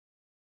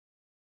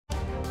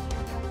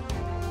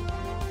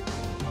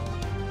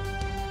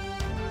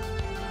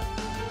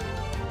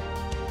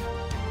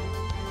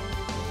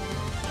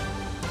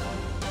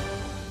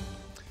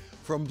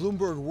From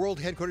Bloomberg World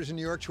Headquarters in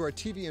New York to our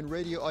TV and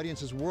radio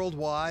audiences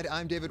worldwide,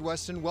 I'm David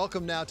Weston.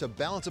 Welcome now to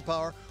Balance of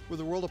Power, where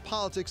the world of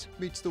politics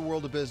meets the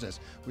world of business.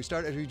 We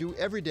start, as we do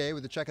every day,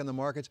 with a check on the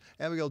markets.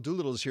 Abigail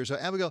Doolittle is here. So,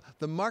 Abigail,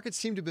 the markets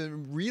seem to have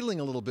been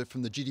reeling a little bit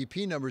from the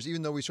GDP numbers,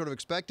 even though we sort of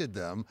expected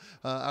them.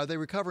 Are they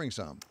recovering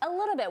some? A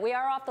little bit. We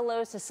are off the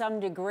lows to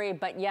some degree,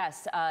 but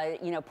yes,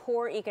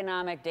 poor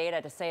economic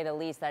data, to say the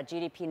least. That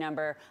GDP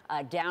number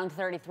down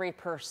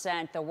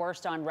 33%, the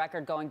worst on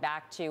record going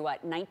back to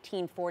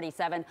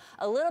 1947.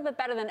 A little bit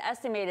better than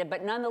estimated,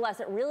 but nonetheless,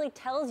 it really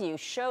tells you,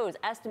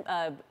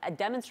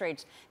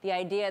 demonstrates the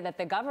idea that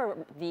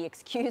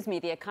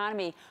the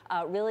economy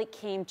really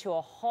came to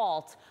a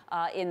halt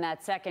in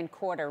that second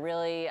quarter.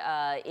 Really,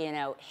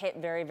 hit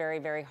very, very,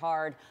 very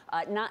hard.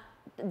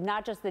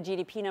 Not just the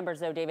GDP numbers,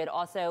 though, David,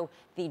 also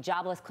the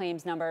jobless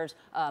claims numbers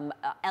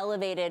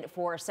elevated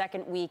for a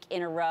second week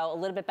in a row, a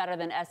little bit better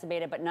than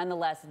estimated, but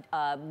nonetheless,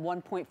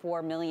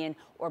 1.4 million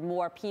or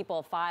more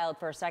people filed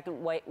for a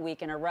second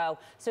week in a row.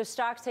 So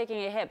stocks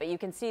taking a hit, but you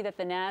can see that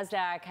the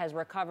NASDAQ has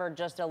recovered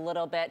just a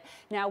little bit.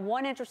 Now,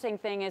 one interesting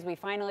thing is we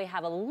finally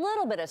have a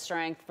little bit of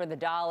strength for the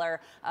dollar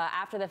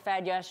after the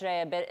Fed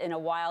yesterday, a bit in a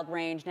wild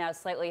range, now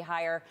slightly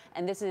higher.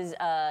 And this is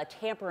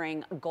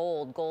tampering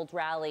gold. Gold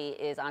rally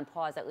is on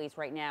pause, at least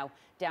right now,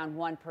 down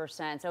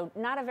 1%. So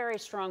not a very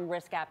strong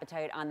risk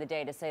appetite on the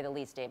day, to say the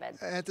least, David.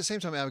 At the same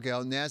time,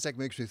 Abigail, NASDAQ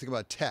makes me think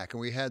about tech.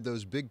 And we had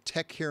those big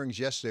tech hearings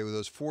yesterday with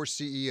those 4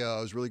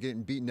 CEOs really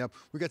getting beaten up.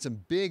 We got some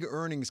big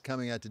earnings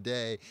coming out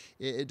today.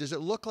 Does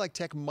it look like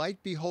tech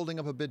might be holding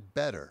up a bit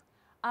better?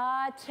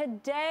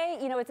 Today,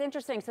 it's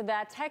interesting. So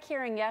that tech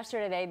hearing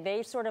yesterday,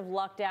 they sort of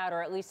lucked out,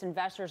 or at least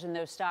investors in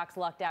those stocks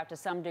lucked out to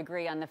some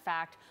degree on the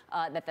fact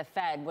that the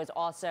Fed was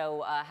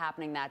also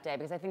happening that day,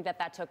 because I think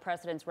that took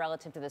precedence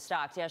relative to the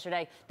stocks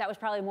yesterday. That was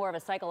probably more of a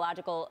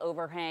psychological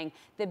overhang.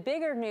 The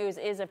bigger news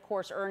is, of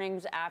course,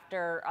 earnings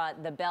after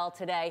the bell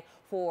today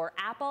for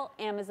Apple,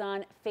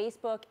 Amazon,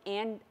 Facebook,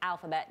 and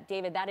Alphabet.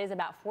 David, that is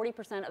about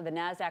 40% of the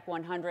NASDAQ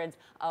 100's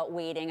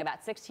weighting,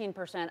 about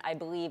 16%, I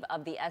believe,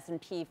 of the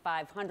S&P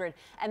 500.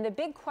 And the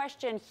big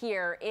question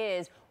here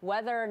is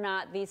whether or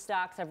not these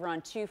stocks have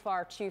run too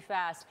far, too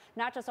fast,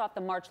 not just off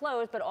the March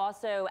lows, but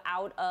also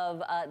out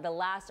of the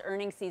last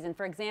earnings season.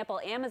 For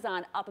example,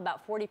 Amazon up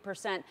about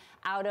 40%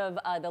 out of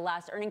the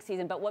last earnings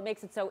season. But what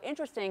makes it so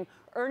interesting,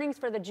 earnings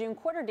for the June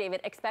quarter,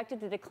 David, expected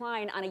to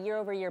decline on a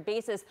year-over-year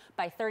basis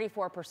by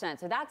 34%.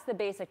 So that's the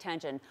basic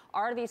tension.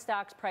 Are these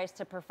stocks priced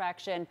to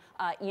perfection?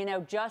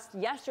 Just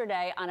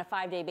yesterday on a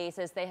 5-day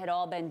basis, they had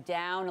all been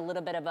down, a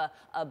little bit of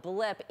a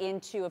blip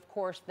into, of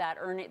course, that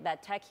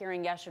tech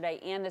hearing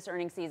yesterday and this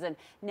earnings season.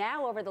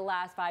 Now, over the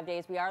last 5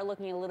 days, we are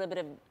looking at a little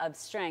bit of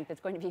strength.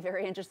 It's going to be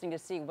very interesting to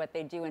see what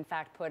they do, in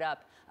fact, put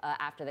up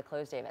after the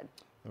close, David.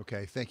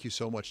 Okay, thank you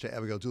so much to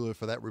Abigail Doolittle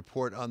for that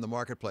report on the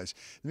marketplace.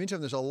 In the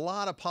meantime, there's a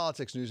lot of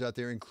politics news out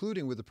there,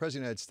 including with the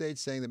President of the United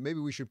States saying that maybe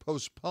we should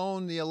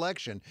postpone the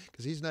election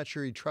because he's not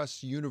sure he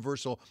trusts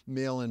universal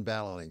mail-in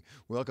balloting.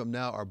 Welcome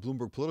now our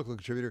Bloomberg political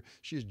contributor.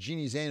 She is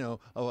Jeanne Zaino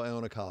of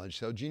Iona College.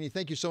 So, Jeanne,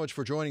 thank you so much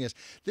for joining us.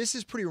 This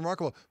is pretty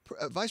remarkable.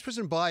 Vice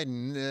President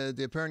Biden,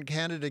 the apparent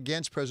candidate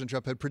against President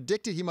Trump, had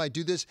predicted he might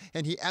do this,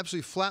 and he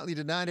absolutely flatly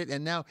denied it.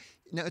 And now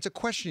it's a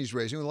question he's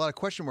raising with a lot of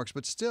question marks,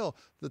 but still,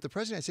 that the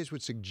President of the United States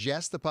would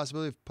suggest the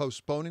possibility of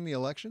postponing the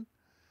election?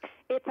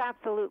 It's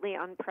absolutely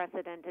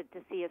unprecedented to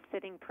see a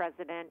sitting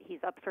president,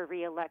 he's up for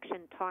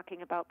re-election,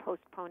 talking about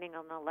postponing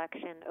an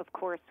election. Of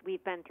course,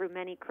 we've been through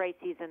many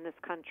crises in this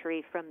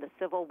country, from the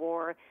Civil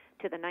War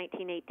to the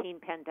 1918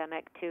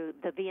 pandemic to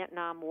the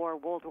Vietnam War,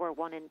 World War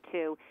I and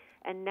II,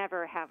 and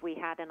never have we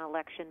had an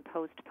election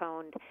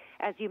postponed.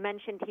 As you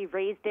mentioned, he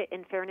raised it,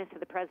 in fairness to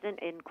the president,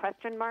 in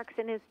question marks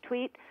in his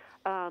tweet.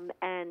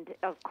 And,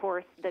 of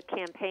course, the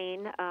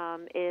campaign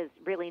is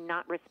really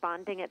not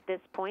responding at this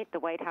point. The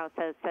White House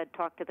has said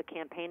talk to the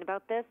campaign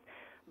about this.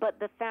 But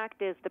the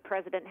fact is the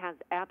president has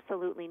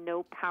absolutely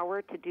no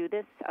power to do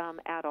this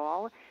at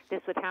all.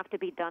 This would have to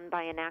be done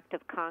by an act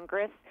of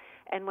Congress.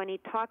 And when he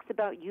talks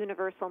about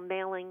universal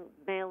mailing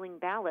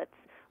ballots,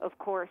 of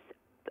course,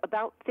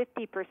 about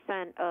 50%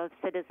 of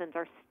citizens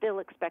are still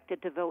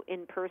expected to vote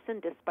in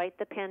person despite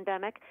the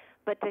pandemic.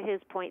 But to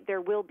his point,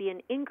 there will be an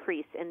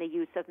increase in the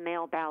use of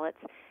mail ballots.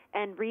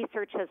 And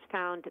research has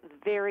found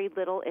very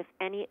little, if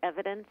any,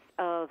 evidence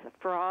of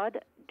fraud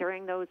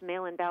during those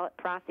mail-in ballot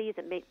processes.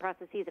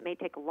 It may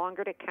take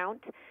longer to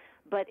count,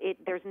 but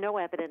there's no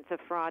evidence of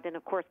fraud. And,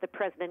 of course, the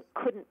president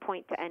couldn't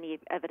point to any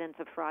evidence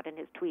of fraud in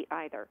his tweet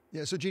either.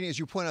 Yeah, so, Jeanne, as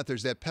you point out,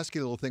 there's that pesky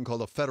little thing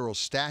called a federal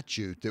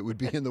statute that would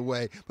be in the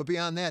way. But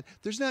beyond that,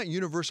 there's not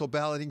universal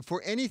balloting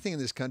for anything in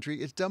this country.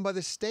 It's done by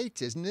the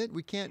states, isn't it?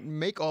 We can't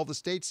make all the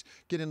states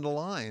get into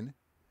line.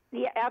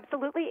 Yeah,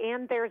 absolutely.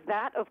 And there's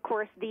that. Of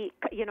course,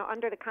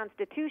 under the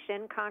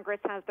Constitution, Congress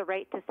has the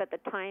right to set the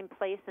time,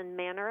 place, and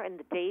manner and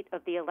the date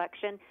of the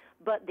election.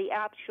 But the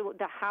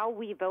how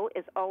we vote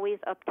is always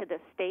up to the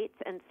states.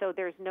 And so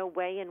there's no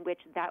way in which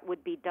that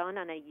would be done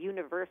on a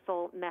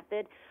universal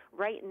method.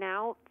 Right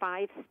now,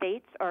 5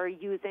 states are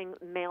using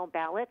mail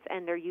ballots,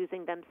 and they're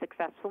using them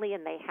successfully,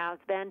 and they have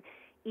been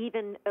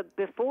even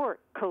before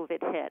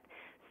COVID hit.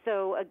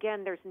 So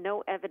again, there's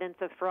no evidence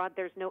of fraud.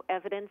 There's no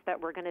evidence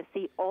that we're going to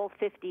see all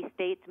 50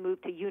 states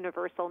move to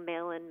universal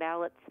mail-in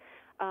ballots.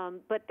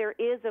 But there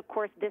is, of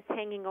course, this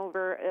hanging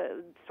over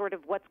sort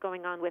of what's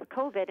going on with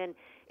COVID, and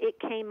it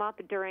came up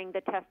during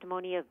the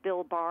testimony of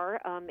Bill Barr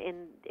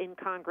in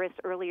Congress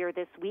earlier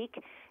this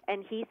week,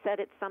 and he said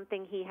it's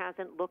something he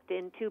hasn't looked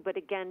into. But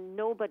again,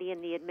 nobody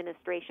in the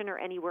administration or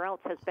anywhere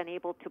else has been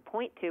able to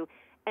point to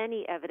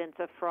any evidence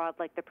of fraud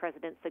like the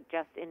president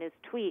suggests in his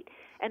tweet.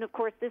 And of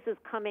course, this is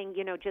coming,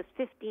 just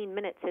 15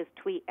 minutes, his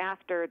tweet,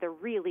 after the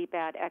really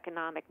bad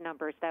economic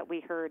numbers that we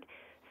heard.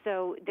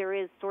 So there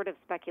is sort of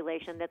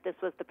speculation that this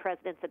was the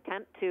president's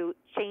attempt to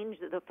change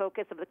the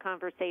focus of the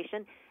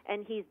conversation,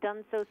 and he's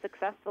done so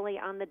successfully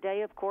on the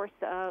day, of course,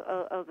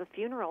 of a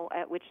funeral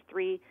at which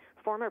 3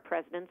 former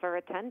presidents are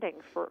attending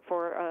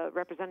for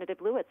Representative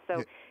Lewis.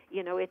 So,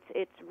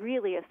 it's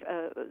really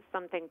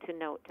something to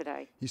note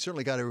today. He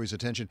certainly got everybody's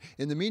attention.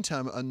 In the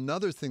meantime,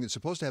 another thing that's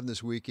supposed to happen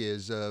this week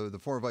is the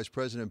former Vice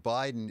President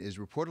Biden is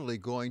reportedly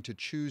going to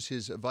choose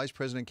his vice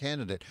president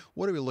candidate.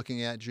 What are we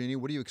looking at, Jeanne?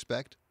 What do you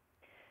expect?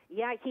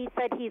 Yeah, he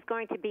said he's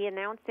going to be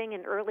announcing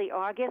in early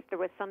August. There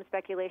was some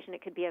speculation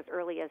it could be as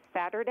early as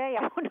Saturday.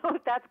 I don't know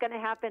if that's going to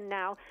happen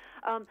now.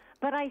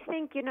 But I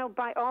think,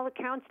 by all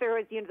accounts, there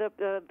was,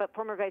 the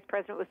former vice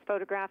president was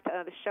photographed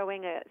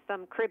showing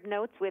some crib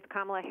notes with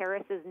Kamala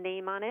Harris's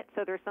name on it.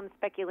 So there's some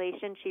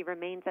speculation she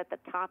remains at the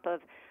top of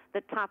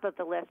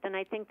the list, and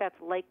I think that's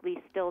likely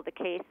still the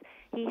case.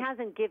 He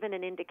hasn't given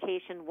an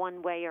indication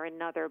one way or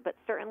another, but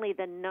certainly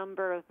the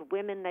number of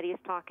women that he's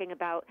talking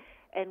about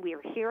and we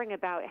are hearing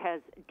about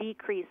has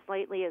decreased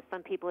slightly as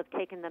some people have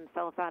taken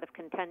themselves out of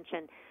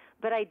contention.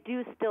 But I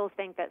do still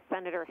think that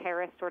Senator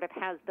Harris sort of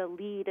has the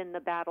lead in the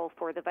battle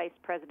for the vice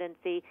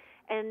presidency.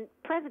 And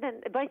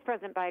Vice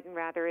President Biden,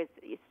 rather, is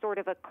sort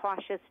of a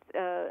cautious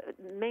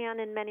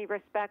man in many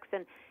respects.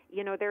 And,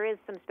 there is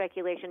some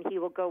speculation he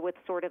will go with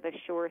sort of a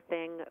sure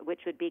thing, which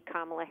would be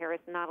Kamala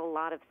Harris. Not a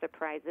lot of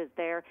surprises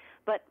there.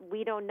 But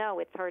we don't know.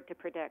 It's hard to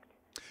predict.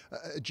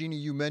 Jeanne,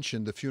 you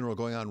mentioned the funeral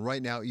going on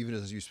right now, even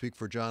as you speak,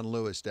 for John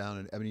Lewis down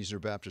at Ebenezer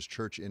Baptist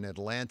Church in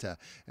Atlanta.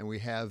 And we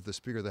have the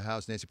Speaker of the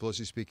House, Nancy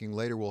Pelosi, speaking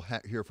later. We'll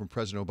hear from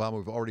President Obama.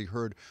 We've already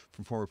heard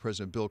from former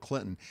President Bill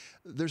Clinton.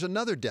 There's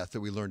another death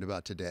that we learned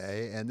about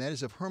today, and that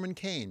is of Herman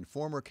Cain,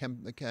 former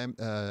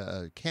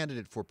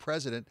candidate for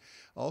president,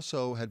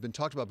 also had been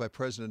talked about by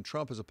President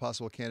Trump as a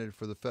possible candidate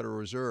for the Federal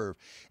Reserve.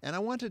 And I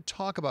want to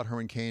talk about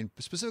Herman Cain,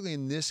 specifically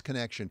in this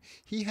connection.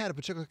 He had a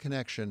particular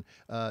connection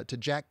to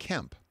Jack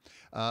Kemp,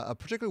 a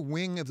particular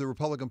wing of the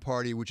Republican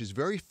Party, which is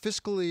very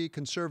fiscally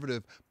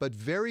conservative, but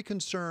very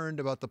concerned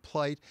about the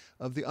plight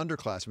of the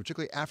underclass,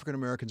 particularly African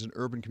Americans in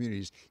urban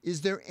communities.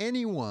 Is there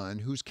anyone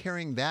who's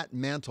carrying that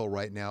mantle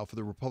right now for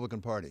the Republican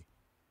Party?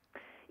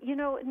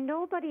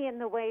 Nobody in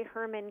the way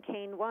Herman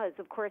Cain was.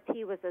 Of course,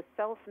 he was a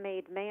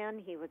self-made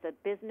man. He was a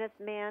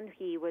businessman.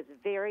 He was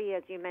very,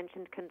 as you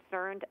mentioned,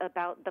 concerned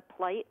about the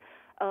plight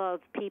of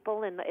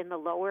people in the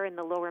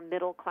lower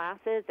middle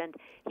classes, and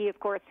he, of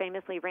course,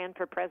 famously ran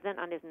for president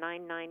on his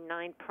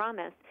 999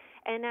 promise.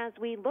 And as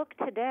we look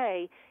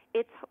today,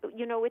 it's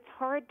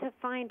hard to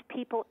find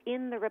people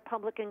in the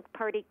Republican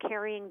Party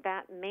carrying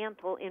that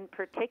mantle in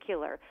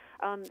particular.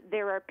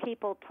 There are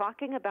people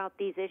talking about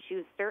these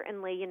issues.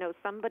 Certainly,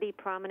 somebody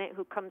prominent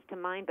who comes to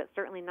mind, but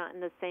certainly not in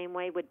the same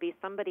way, would be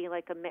somebody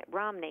like a Mitt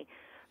Romney.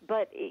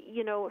 But,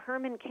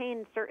 Herman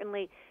Cain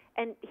certainly,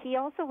 and he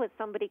also was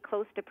somebody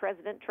close to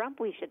President Trump,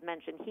 we should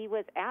mention. He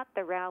was at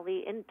the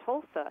rally in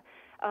Tulsa.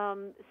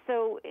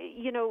 So,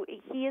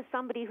 he is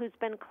somebody who's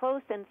been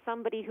close and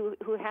somebody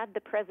who had the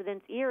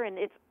president's ear, and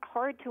it's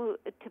hard to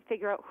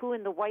figure out who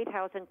in the White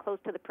House and close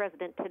to the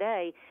president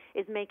today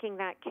is making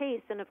that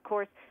case. And, of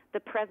course,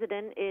 the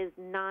president is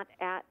not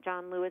at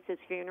John Lewis's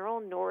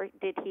funeral, nor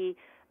did he,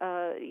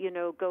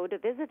 go to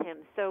visit him.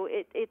 So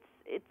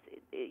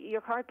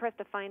you're hard-pressed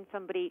to find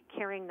somebody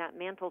carrying that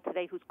mantle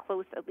today who's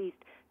close, at least,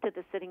 to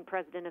the sitting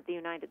president of the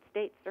United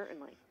States,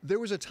 certainly. There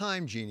was a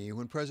time, Jeanne,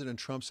 when President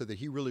Trump said that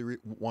he really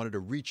wanted to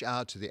reach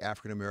out to the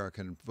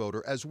African-American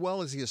voter as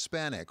well as the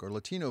Hispanic or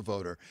Latino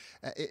voter.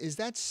 Is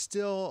that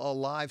still a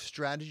live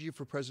strategy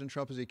for President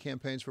Trump as he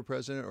campaigns for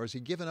president, or has he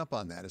given up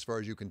on that, as far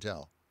as you can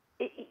tell?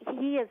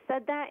 He has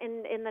said that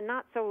in the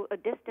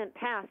not-so-distant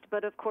past,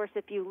 but of course,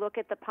 if you look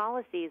at the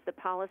policy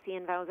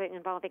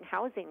involving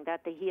housing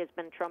that he has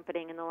been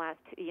trumpeting in the last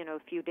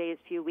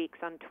few weeks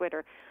on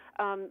Twitter,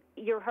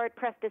 you're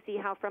hard-pressed to see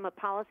how, from a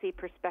policy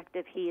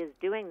perspective, he is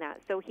doing that.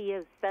 So he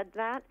has said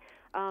that,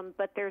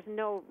 but there's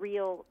no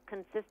real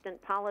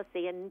consistent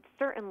policy, and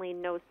certainly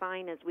no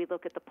sign as we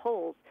look at the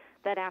polls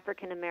that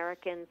African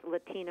Americans,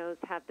 Latinos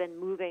have been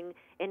moving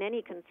in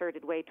any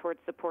concerted way towards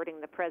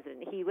supporting the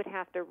president. He would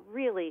have to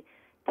really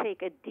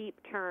take a deep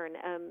turn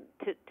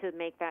to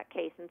make that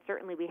case, and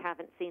certainly we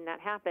haven't seen that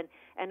happen.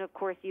 And of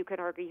course, you could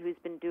argue he's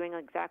been doing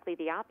exactly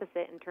the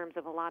opposite in terms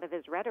of a lot of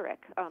his rhetoric,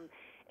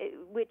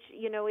 which,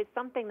 is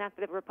something that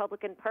the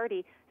Republican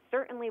Party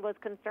certainly was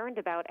concerned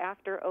about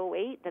after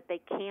 2008, that they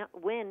can't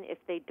win if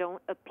they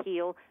don't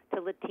appeal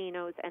to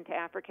Latinos and to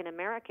African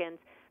Americans.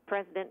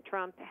 President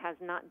Trump has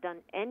not done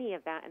any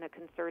of that in a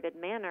concerted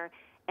manner,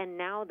 and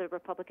now the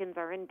Republicans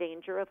are in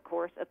danger, of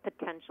course, of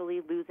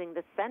potentially losing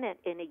the Senate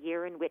in a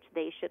year in which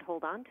they should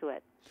hold on to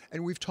it.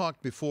 And we've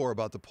talked before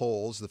about the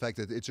polls, the fact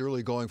that it's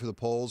early going for the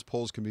polls.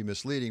 Polls can be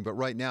misleading, but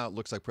right now it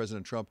looks like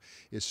President Trump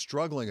is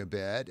struggling a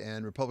bit,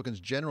 and Republicans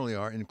generally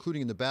are,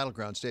 including in the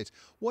battleground states.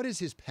 What is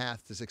his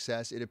path to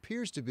success? It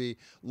appears to be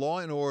law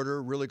and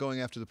order, really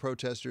going after the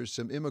protesters,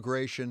 some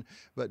immigration,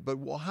 but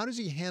how does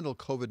he handle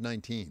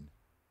COVID-19?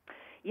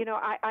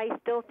 I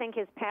still think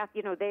his path,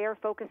 they are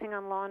focusing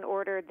on law and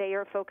order. They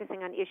are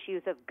focusing on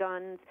issues of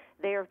guns.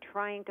 They are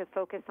trying to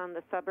focus on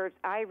the suburbs.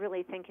 I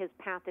really think his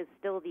path is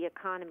still the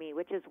economy,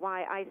 which is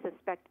why I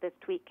suspect this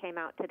tweet came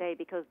out today,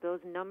 because those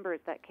numbers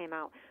that came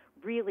out,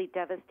 really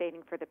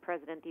devastating for the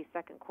president, these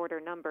second quarter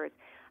numbers.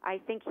 I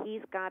think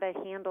he's got to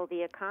handle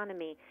the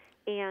economy.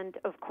 And,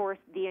 of course,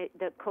 the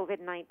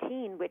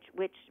COVID-19,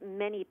 which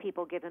many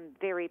people give him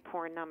very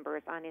poor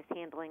numbers on his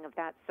handling of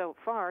that so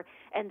far.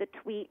 And the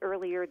tweet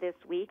earlier this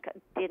week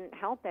didn't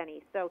help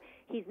any. So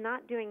he's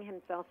not doing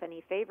himself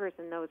any favors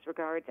in those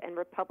regards. And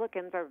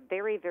Republicans are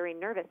very, very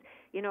nervous.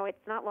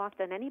 It's not lost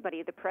on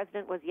anybody. The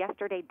president was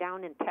yesterday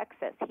down in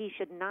Texas. He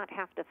should not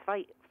have to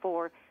fight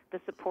for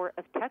the support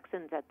of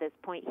Texans at this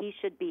point. He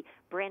should be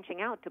branching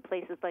out to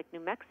places like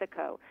New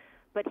Mexico.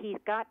 But he's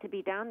got to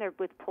be down there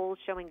with polls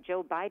showing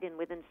Joe Biden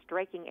within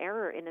striking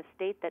error in a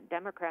state that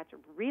Democrats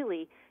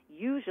really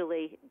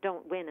usually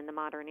don't win in the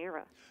modern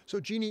era. So,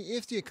 Jeanne,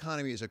 if the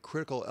economy is a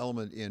critical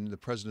element in the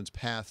president's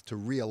path to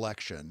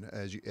re-election,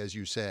 as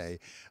you say,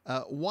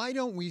 why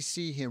don't we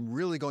see him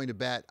really going to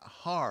bat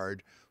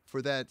hard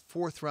for that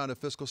fourth round of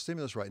fiscal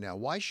stimulus right now?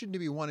 Why shouldn't he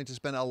be wanting to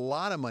spend a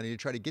lot of money to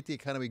try to get the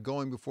economy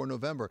going before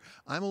November?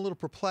 I'm a little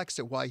perplexed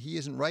at why he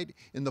isn't right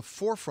in the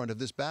forefront of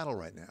this battle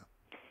right now.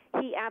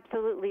 He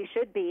absolutely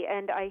should be,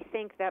 and I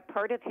think that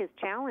part of his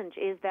challenge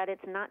is that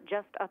it's not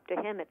just up to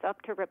him, it's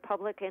up to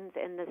Republicans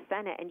in the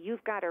Senate, and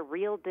you've got a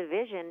real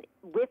division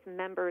with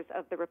members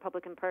of the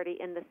Republican Party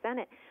in the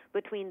Senate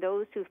between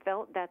those who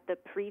felt that the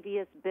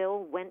previous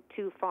bill went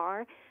too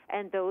far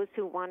and those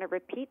who want to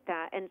repeat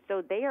that, and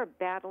so they are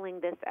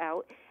battling this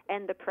out,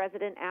 and the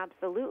president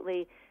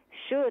absolutely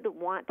should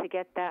want to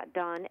get that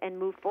done and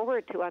move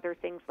forward to other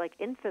things like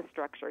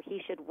infrastructure. He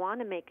should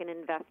want to make an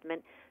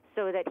investment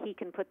so that he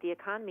can put the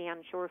economy on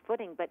sure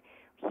footing. But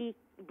he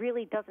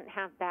really doesn't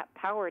have that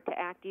power to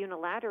act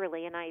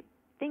unilaterally, and I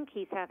think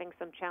he's having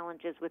some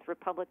challenges with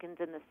Republicans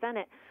in the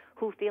Senate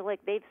who feel like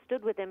they've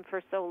stood with him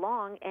for so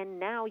long, and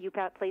now you've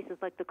got places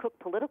like the Cook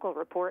Political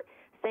Report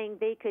saying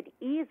they could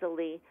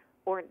easily,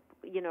 or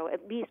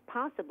at least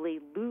possibly,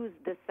 lose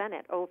the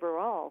Senate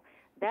overall.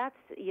 That's,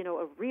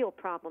 a real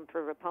problem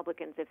for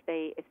Republicans if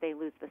they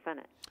lose the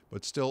Senate.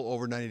 But still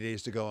over 90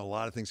 days to go, and a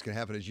lot of things can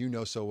happen, as you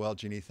know so well,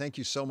 Jeanne. Thank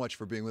you so much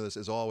for being with us,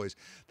 as always.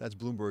 That's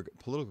Bloomberg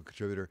Political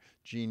Contributor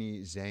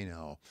Jeanne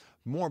Zaino.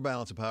 More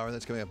Balance of Power,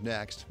 that's coming up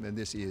next, and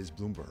this is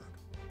Bloomberg.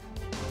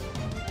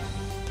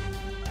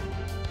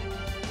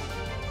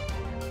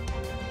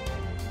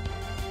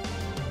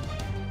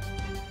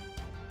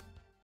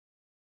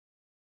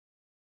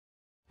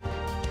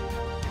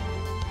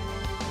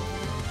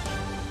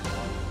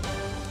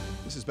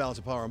 This is Balance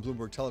of Power on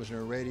Bloomberg Television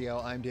and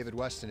Radio. I'm David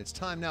Weston. It's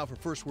time now for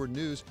First Word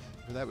News.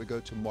 For that, we go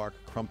to Mark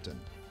Crumpton.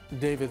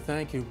 David,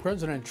 thank you.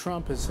 President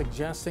Trump is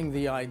suggesting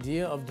the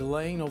idea of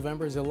delaying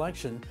November's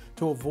election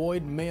to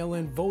avoid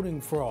mail-in voting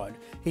fraud.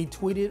 He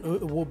tweeted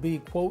it will be,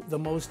 quote, the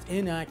most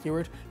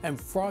inaccurate and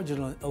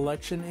fraudulent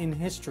election in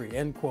history,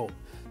 end quote.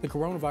 The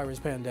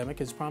coronavirus pandemic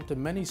has prompted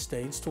many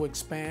states to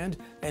expand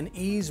and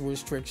ease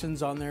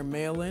restrictions on their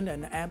mail-in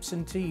and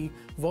absentee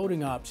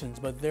voting options,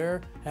 but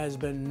there has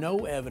been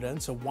no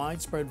evidence of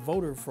widespread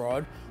voter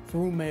fraud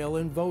through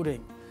mail-in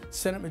voting.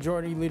 Senate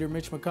Majority Leader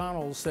Mitch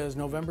McConnell says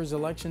November's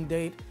election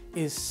date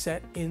is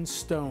set in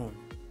stone.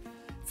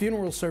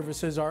 Funeral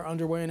services are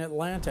underway in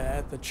Atlanta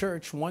at the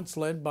church once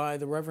led by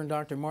the Reverend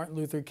Dr. Martin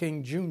Luther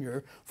King Jr.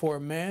 for a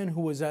man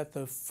who was at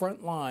the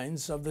front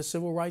lines of the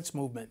civil rights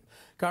movement.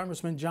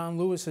 Congressman John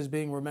Lewis is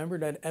being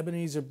remembered at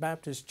Ebenezer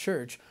Baptist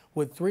Church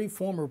with 3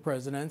 former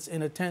presidents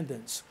in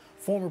attendance.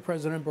 Former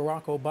President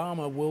Barack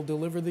Obama will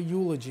deliver the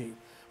eulogy.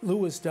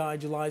 Lewis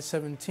died July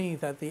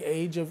 17th at the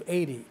age of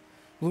 80.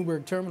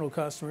 Bloomberg Terminal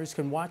customers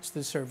can watch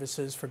the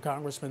services for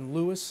Congressman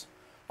Lewis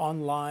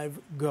on Live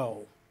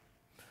Go.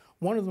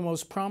 One of the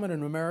most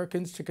prominent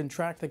Americans to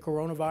contract the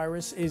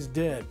coronavirus is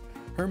dead.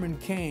 Herman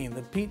Cain,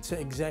 the pizza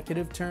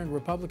executive turned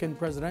Republican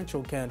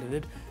presidential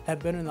candidate, had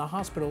been in the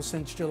hospital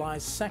since July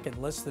 2nd,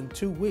 less than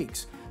 2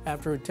 weeks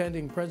after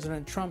attending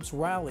President Trump's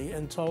rally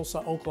in Tulsa,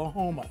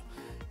 Oklahoma.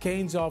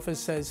 Cain's office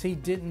says he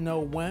didn't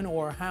know when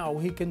or how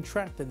he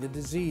contracted the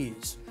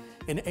disease.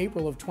 In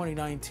April of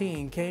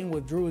 2019, Kaine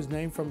withdrew his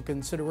name from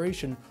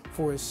consideration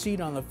for a seat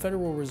on the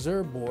Federal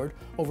Reserve Board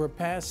over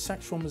past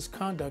sexual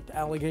misconduct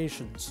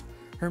allegations.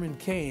 Herman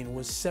Cain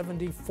was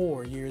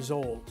 74 years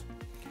old.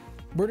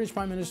 British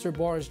Prime Minister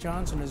Boris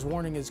Johnson is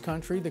warning his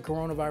country the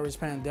coronavirus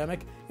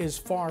pandemic is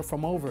far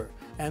from over,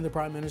 and the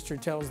Prime Minister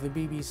tells the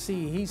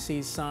BBC he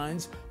sees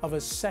signs of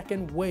a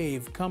second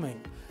wave coming.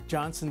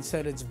 Johnson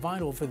said it's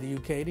vital for the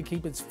UK to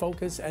keep its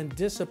focus and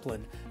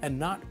discipline and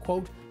not,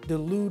 quote,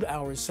 delude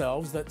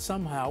ourselves that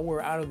somehow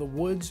we're out of the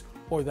woods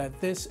or that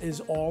this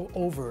is all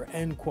over,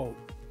 end quote.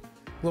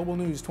 Global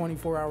news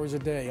 24 hours a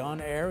day,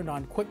 on air and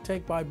on Quick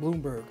Take by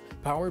Bloomberg,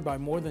 powered by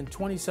more than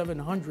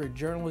 2,700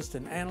 journalists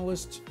and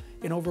analysts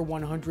in over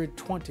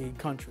 120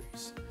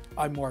 countries.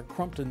 I'm Mark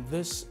Crumpton.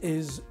 This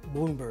is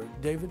Bloomberg.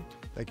 David?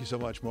 Thank you so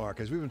much, Mark.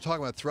 As we've been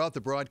talking about throughout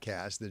the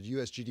broadcast, the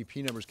U.S.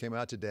 GDP numbers came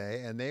out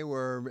today, and they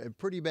were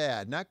pretty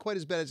bad. Not quite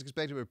as bad as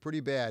expected, but pretty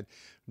bad.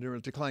 They were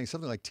declining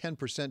something like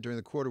 10% during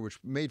the quarter, which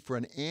made for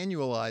an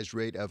annualized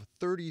rate of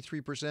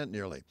 33%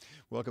 nearly.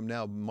 Welcome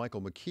now,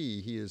 Michael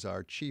McKee. He is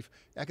our Chief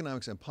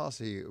Economics and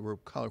Policy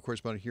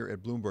Correspondent here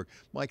at Bloomberg.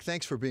 Mike,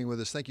 thanks for being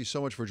with us. Thank you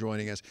so much for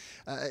joining us.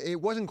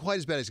 It wasn't quite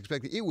as bad as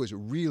expected. It was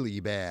really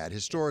bad,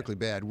 historically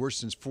bad, worse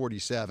since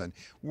 47.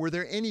 Were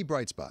there any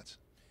bright spots?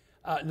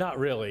 Not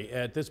really.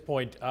 At this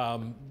point,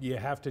 you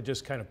have to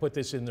just kind of put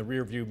this in the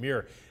rearview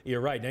mirror. You're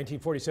right.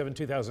 1947,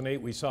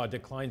 2008, we saw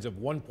declines of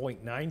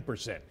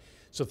 1.9%.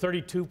 So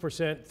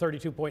 32%,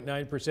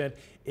 32.9%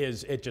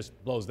 it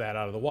just blows that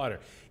out of the water.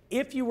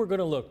 If you were going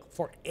to look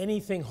for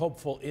anything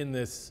hopeful in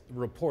this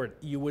report,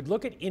 you would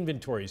look at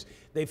inventories.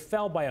 They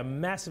fell by a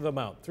massive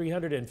amount,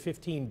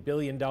 $315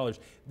 billion.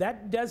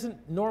 That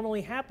doesn't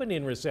normally happen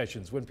in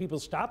recessions. When people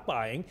stop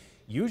buying,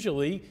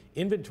 usually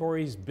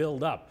inventories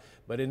build up.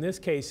 But in this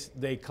case,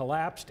 they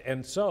collapsed.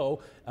 And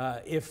so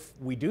if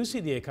we do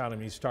see the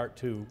economy start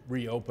to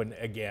reopen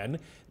again,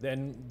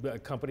 then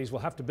companies will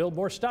have to build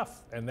more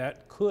stuff. And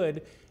that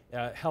could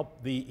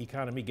help the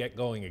economy get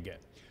going again.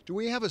 Do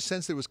we have a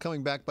sense that it was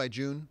coming back by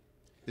June?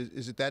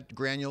 Is it that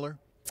granular?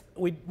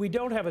 We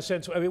don't have a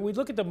sense. I mean, we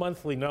look at the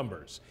monthly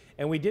numbers,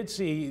 and we did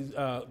see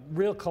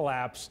real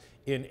collapse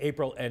in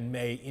April and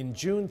May. In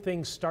June,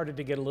 things started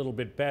to get a little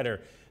bit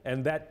better,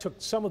 and that took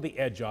some of the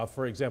edge off.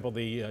 For example,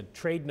 the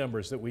trade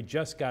numbers that we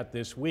just got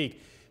this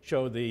week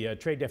show the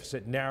trade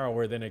deficit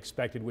narrower than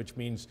expected, which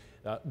means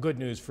good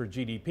news for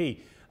GDP.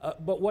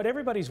 But what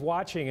everybody's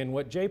watching, and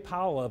what Jay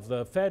Powell of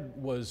the Fed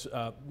was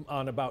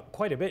on about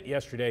quite a bit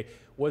yesterday,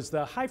 was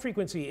the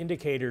high-frequency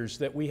indicators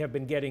that we have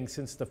been getting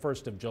since the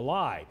 1st of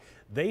July.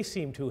 They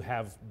seem to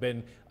have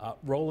been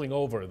rolling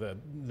over. The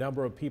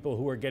number of people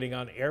who are getting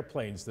on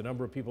airplanes, the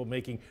number of people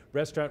making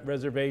restaurant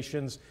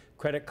reservations,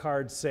 credit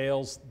card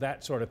sales,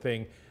 that sort of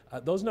thing.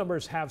 Those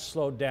numbers have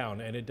slowed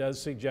down, and it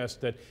does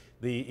suggest that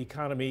the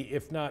economy,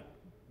 if not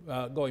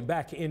going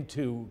back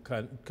into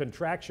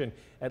contraction,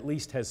 at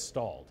least has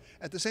stalled.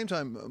 At the same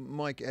time,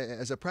 Mike,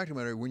 as a practical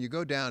matter, when you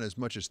go down as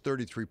much as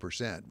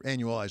 33%,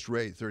 annualized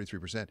rate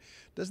 33%,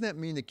 doesn't that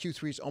mean that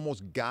Q3's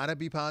almost got to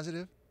be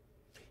positive?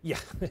 Yeah,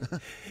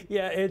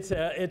 yeah.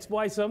 It's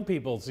why some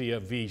people see a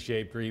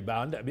V-shaped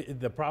rebound. I mean,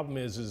 the problem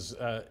is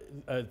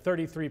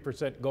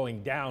 33%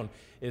 going down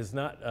is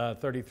not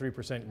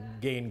 33%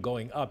 gain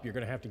going up. You're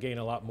going to have to gain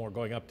a lot more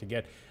going up to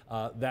get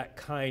that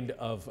kind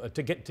of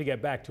to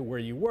get back to where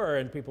you were.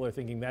 And people are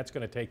thinking that's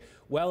going to take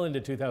well into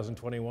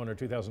 2021 or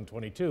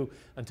 2022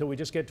 until we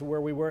just get to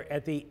where we were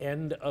at the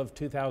end of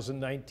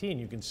 2019.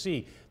 You can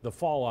see the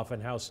fall off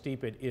and how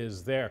steep it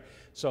is there.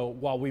 So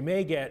while we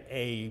may get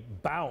a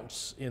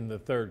bounce in the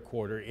third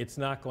quarter, it's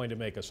not going to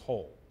make us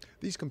whole.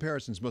 These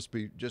comparisons must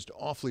be just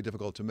awfully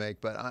difficult to make,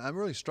 but I'm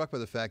really struck by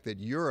the fact that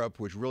Europe,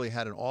 which really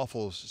had an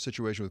awful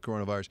situation with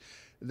coronavirus,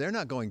 they're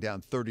not going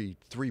down 33%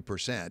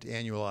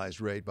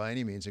 annualized rate by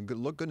any means. And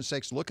goodness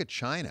sakes, look at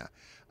China.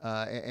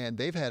 And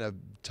they've had a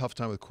tough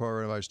time with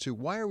coronavirus too.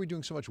 Why are we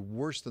doing so much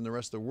worse than the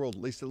rest of the world?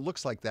 At least it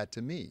looks like that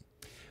to me.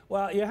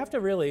 Well, you have to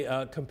really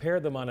compare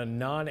them on a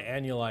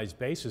non-annualized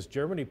basis.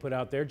 Germany put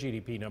out their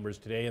GDP numbers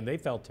today, and they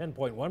fell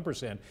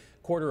 10.1%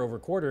 quarter over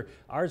quarter.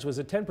 Ours was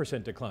a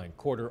 10% decline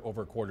quarter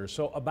over quarter,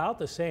 so about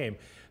the same.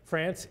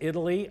 France,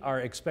 Italy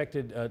are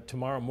expected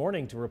tomorrow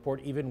morning to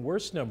report even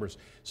worse numbers.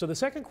 So the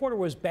second quarter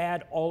was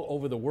bad all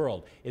over the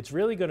world. It's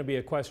really going to be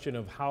a question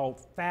of how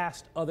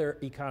fast other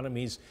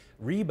economies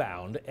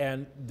rebound,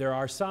 and there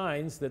are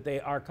signs that they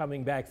are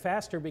coming back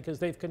faster because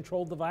they've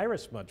controlled the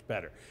virus much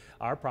better.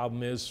 Our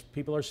problem is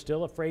people are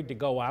still afraid to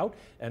go out,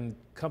 and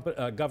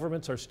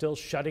governments are still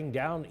shutting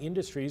down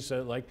industries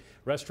like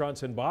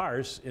restaurants and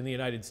bars in the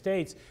United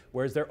States,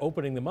 whereas they're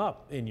opening them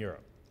up in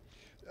Europe.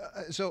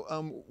 So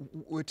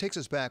it takes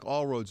us back,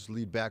 all roads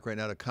lead back right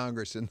now to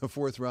Congress in the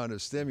fourth round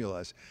of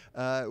stimulus.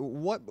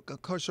 What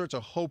sorts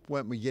of hope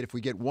might we get if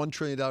we get $1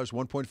 trillion,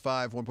 1.5,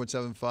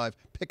 1.75,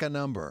 pick a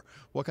number?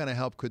 What kind of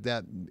help could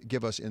that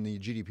give us in the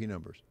GDP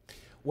numbers?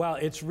 Well,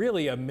 it's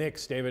really a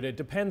mix, David. It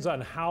depends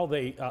on how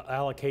they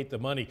allocate the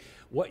money.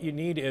 What you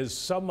need is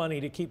some money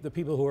to keep the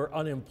people who are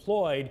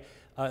unemployed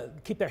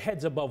keep their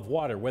heads above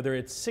water, whether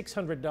it's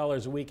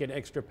 $600 a week in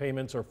extra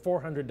payments or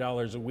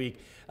 $400 a week.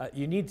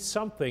 You need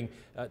something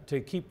to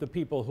keep the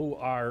people who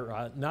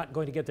are not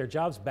going to get their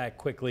jobs back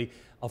quickly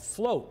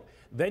afloat.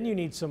 Then you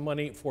need some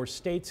money for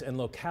states and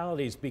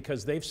localities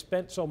because they've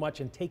spent so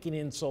much and taken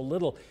in so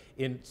little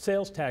in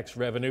sales tax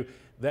revenue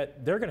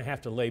that they're going to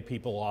have to lay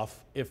people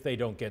off if they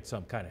don't get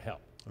some kind of help.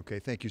 Okay,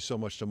 thank you so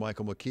much to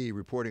Michael McKee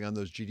reporting on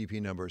those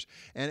GDP numbers.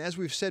 And as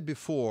we've said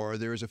before,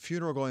 there is a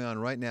funeral going on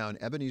right now in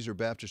Ebenezer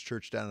Baptist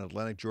Church down in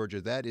Atlantic,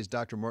 Georgia. That is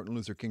Dr. Martin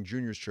Luther King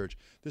Jr.'s church.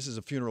 This is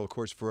a funeral, of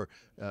course, for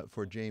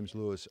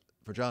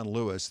John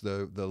Lewis,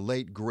 the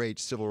late, great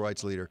civil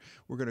rights leader.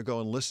 We're going to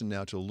go and listen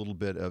now to a little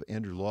bit of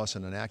Andrew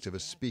Lawson, an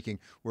activist, speaking.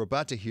 We're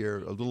about to hear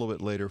a little bit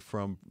later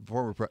from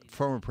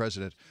former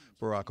President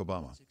Barack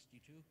Obama.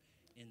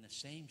 In the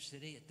same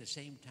city at the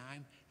same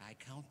time, I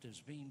count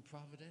as being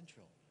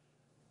providential.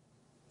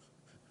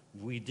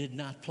 We did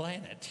not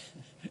plan it.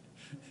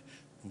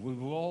 We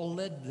were all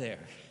led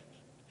there.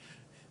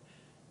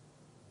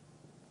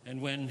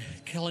 And when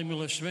Kelly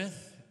Miller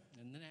Smith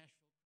and the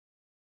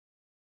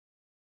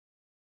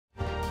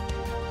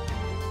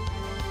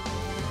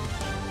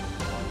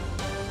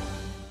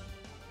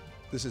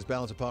This is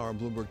Balance of Power on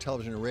Bloomberg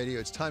Television and Radio.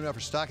 It's time now for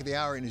Stock of the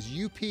Hour, and is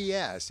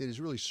UPS. It is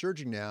really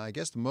surging now, I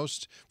guess the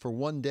most for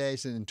one day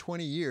in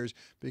 20 years,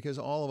 because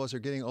all of us are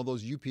getting all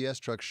those UPS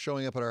trucks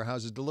showing up at our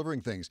houses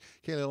delivering things.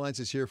 Kaylee Lyons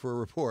is here for a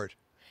report.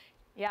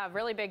 Yeah,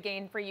 really big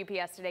gain for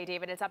UPS today,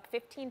 David. It's up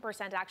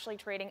 15%, actually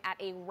trading at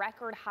a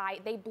record high.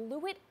 They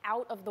blew it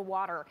out of the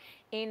water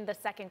in the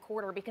second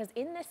quarter because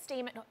in this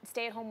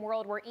stay-at-home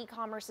world where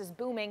e-commerce is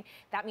booming,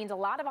 that means a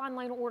lot of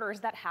online orders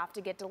that have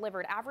to get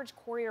delivered. Average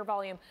courier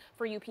volume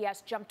for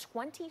UPS jumped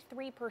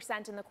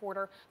 23% in the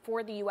quarter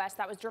for the U.S.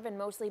 That was driven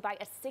mostly by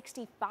a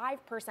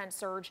 65%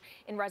 surge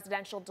in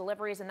residential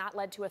deliveries, and that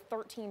led to a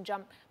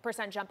 13%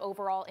 jump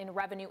overall in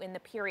revenue in the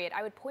period.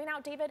 I would point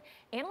out, David,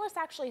 analysts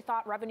actually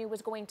thought revenue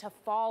was going to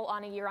fall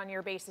on a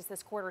year-on-year basis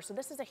this quarter. So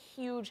this is a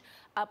huge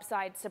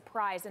upside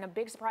surprise, and a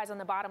big surprise on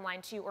the bottom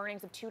line too.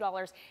 Earnings of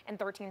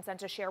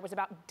 $2.13 a share was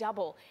about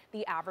double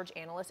the average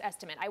analyst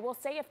estimate. I will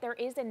say if there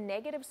is a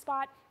negative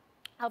spot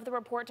of the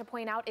report to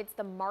point out, it's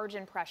the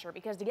margin pressure,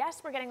 because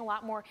yes, we're getting a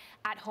lot more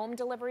at-home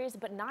deliveries,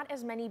 but not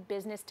as many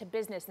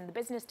business-to-business, and the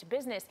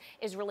business-to-business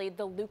is really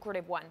the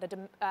lucrative one.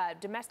 The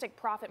domestic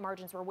profit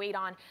margins were weighed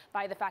on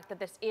by the fact that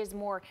this is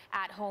more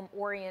at-home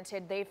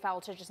oriented. They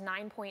fell to just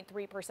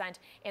 9.3%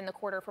 in the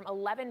quarter from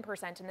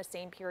 11% in the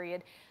same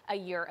period a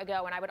year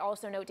ago. And I would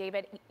also note,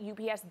 David,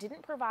 UPS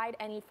didn't provide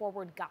any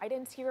forward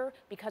guidance here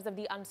because of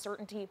the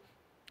uncertainty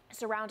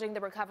surrounding the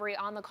recovery.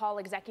 On the call,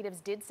 executives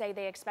did say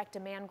they expect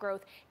demand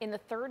growth in the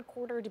third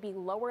quarter to be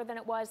lower than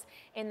it was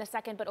in the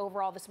second, but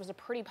overall this was a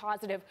pretty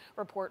positive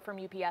report from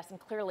UPS, and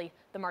clearly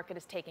the market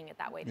is taking it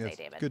that way today,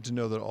 David. Good to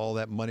know that all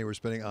that money we're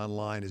spending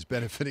online is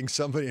benefiting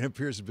somebody and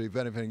appears to be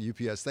benefiting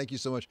UPS. Thank you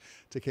so much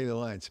to Kaylee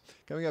Lyons.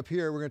 Coming up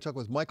here, we're going to talk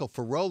with Michael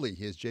Feroli.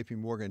 He is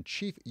JPMorgan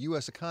Chief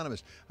U.S.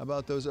 Economist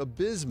about those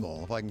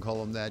abysmal, if I can call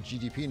them that,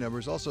 GDP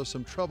numbers, also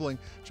some troubling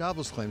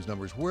jobless claims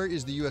numbers. Where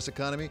is the U.S.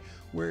 economy?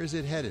 Where is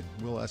it headed?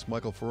 We'll ask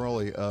Michael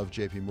Feroli of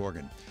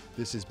JPMorgan.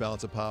 This is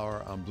Balance of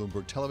Power on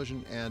Bloomberg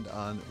Television and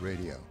on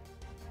radio.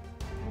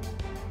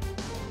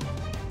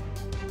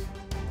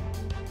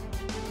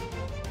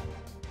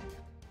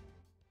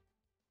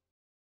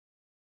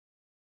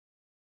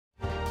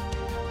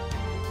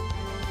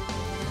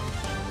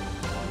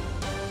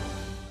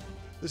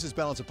 This is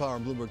Balance of Power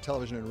on Bloomberg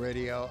Television and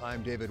Radio.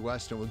 I'm David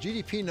Weston. Well,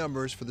 GDP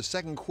numbers for the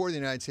second quarter of the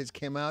United States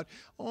came out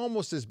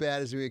almost as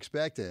bad as we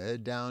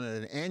expected, down at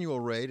an annual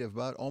rate of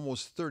about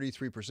almost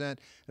 33%. And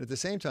at the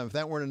same time, if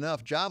that weren't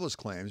enough, jobless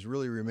claims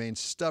really remain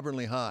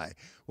stubbornly high.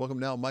 Welcome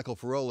now, Michael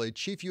Feroli,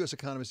 Chief U.S.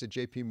 Economist at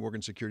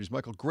JPMorgan Securities.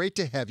 Michael, great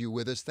to have you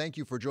with us. Thank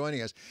you for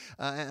joining us.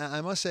 I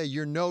must say,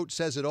 your note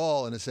says it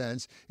all in a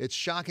sense. It's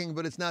shocking,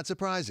 but it's not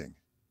surprising.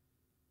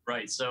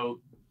 Right.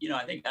 So,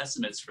 I think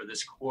estimates for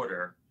this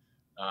quarter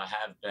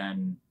have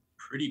been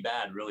pretty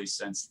bad really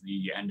since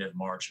the end of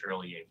March,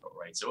 early April,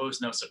 right? So it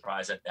was no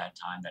surprise at that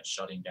time that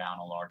shutting down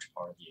a large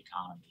part of the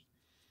economy,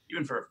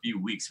 even for a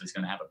few weeks, was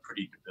going to have a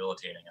pretty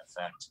debilitating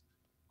effect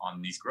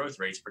on these growth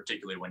rates,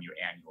 particularly when you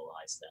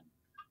annualize them.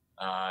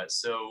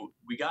 So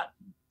we got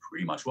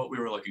pretty much what we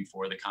were looking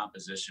for. The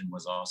composition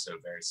was also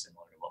very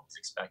similar to what was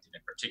expected,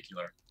 in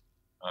particular,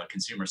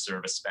 consumer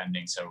service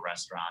spending, so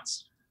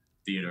restaurants,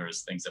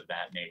 theaters, things of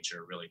that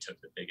nature really took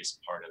the biggest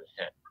part of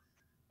the hit.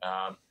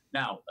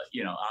 Now,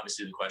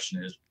 obviously the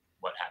question is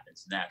what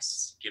happens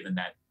next, given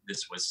that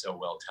this was so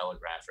well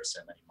telegraphed for so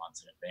many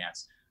months in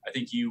advance. I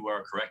think you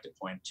are correct to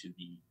point to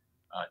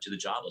the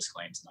jobless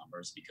claims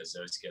numbers, because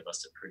those give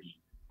us a pretty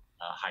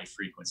high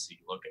frequency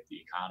look at the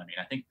economy.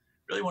 And I think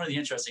really one of the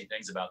interesting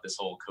things about this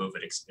whole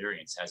COVID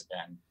experience has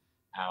been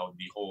how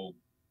the whole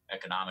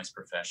economics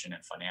profession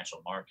and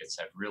financial markets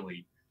have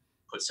really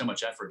put so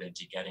much effort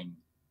into getting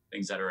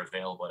things that are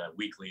available at a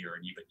weekly or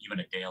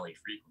even a daily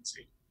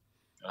frequency.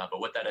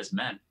 But what that has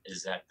meant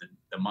is that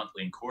the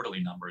monthly and quarterly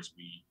numbers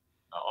we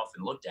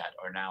often looked at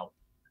are now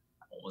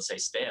won't say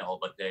stale,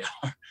 but they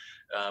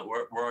are.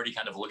 We're already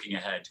kind of looking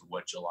ahead to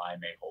what July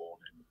may hold,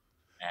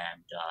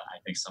 and I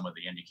think some of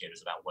the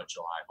indicators about what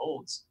July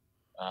holds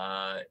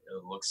it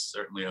looks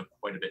certainly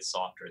quite a bit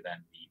softer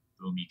than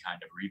the boomy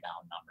kind of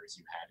rebound numbers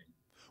you had in.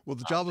 Well,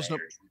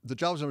 the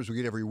jobs numbers we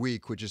get every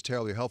week, which is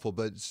terribly helpful,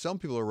 but some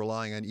people are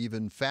relying on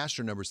even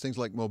faster numbers, things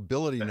like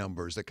mobility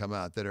numbers that come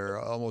out that are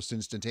almost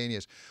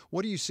instantaneous.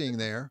 What are you seeing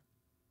there?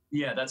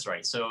 Yeah, that's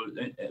right. So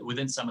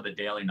within some of the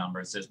daily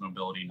numbers, there's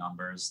mobility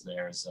numbers.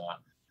 There's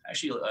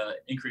actually an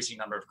increasing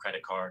number of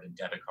credit card and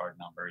debit card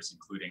numbers,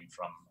 including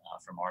from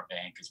our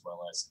bank, as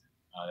well as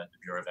that the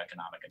Bureau of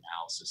Economic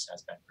Analysis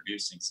has been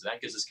producing. So that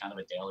gives us kind of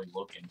a daily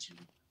look into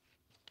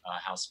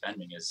how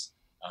spending is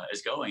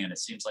going. And it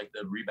seems like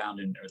the rebound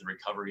or the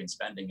recovery in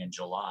spending in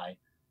July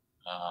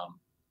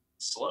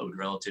slowed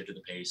relative to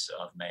the pace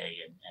of May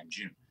and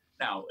June.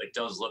 Now, it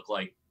does look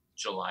like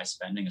July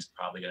spending is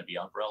probably going to be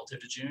up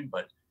relative to June,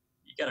 but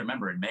you got to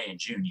remember in May and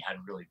June, you had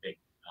really big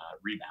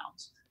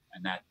rebounds,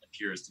 and that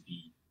appears to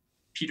be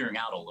petering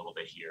out a little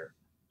bit here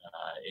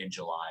in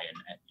July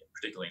and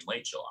particularly in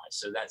late July.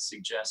 So that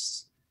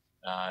suggests,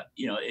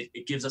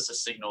 it gives us a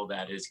signal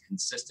that is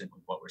consistent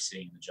with what we're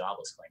seeing in the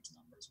jobless claims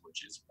numbers,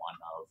 which is one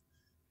of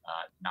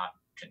not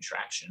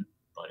contraction,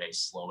 but a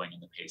slowing in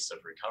the pace of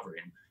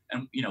recovery.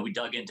 And we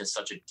dug into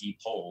such a deep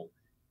hole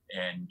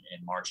in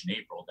March and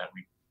April that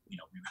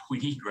we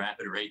need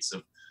rapid rates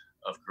of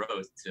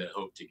growth to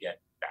hope to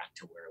get back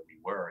to where we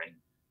were. And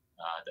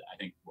I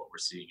think what we're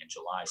seeing in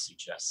July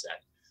suggests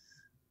that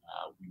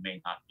we may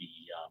not be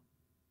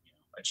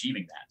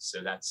achieving that.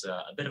 So that's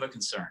a bit of a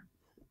concern.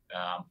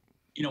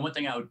 One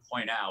thing I would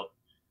point out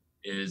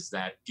is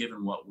that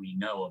given what we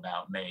know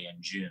about May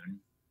and June,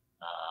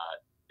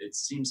 it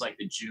seems like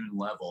the June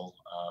level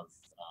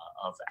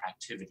of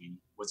activity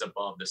was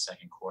above the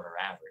second quarter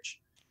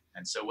average.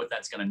 And so what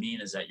that's going to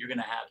mean is that you're going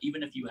to have,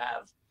 even if you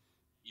have,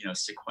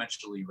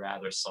 sequentially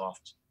rather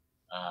soft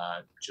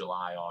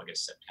July,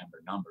 August, September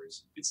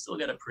numbers, you could still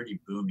get a pretty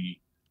boomy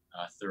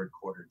third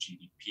quarter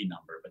GDP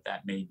number, but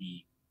that may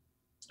be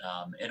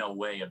in a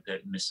way a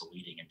bit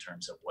misleading in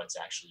terms of what's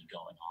actually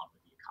going on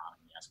with the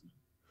economy as we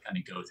kind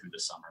of go through the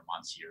summer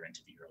months here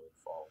into the early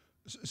fall.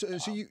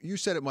 So you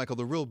said it, Michael.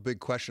 The real big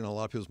question on a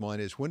lot of people's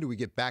mind is, when do we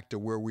get back to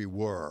where we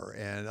were?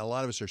 And a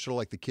lot of us are sort of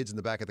like the kids in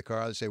the back of the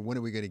car. They say, when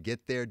are we going to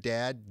get there,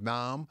 Dad,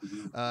 Mom?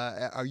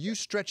 Are you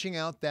stretching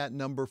out that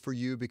number for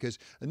you? Because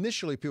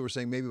initially people were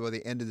saying maybe by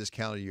the end of this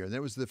calendar year, and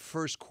that was the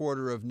first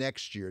quarter of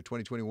next year,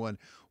 2021.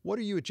 What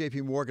are you at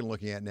JPMorgan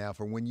looking at now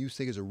for when you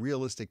think is a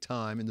realistic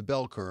time in the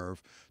bell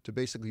curve to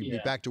basically be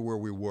back to where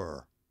we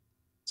were?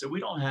 So we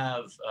don't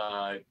have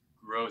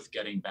growth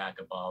getting back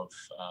above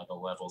the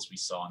levels we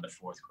saw in the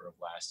fourth quarter of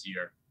last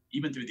year,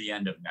 even through the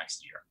end of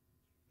next year.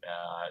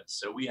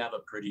 So we have a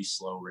pretty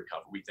slow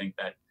recovery. We think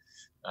that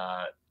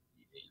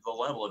the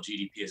level of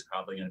GDP is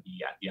probably going to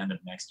be at the end of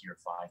next year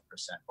 5%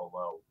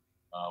 below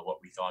what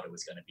we thought it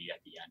was going to be at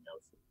the end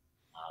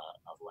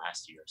of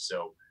last year.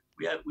 So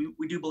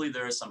we do believe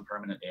there is some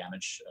permanent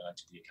damage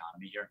to the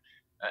economy here.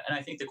 And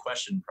I think the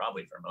question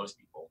probably for most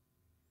people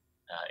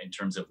in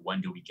terms of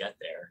when do we get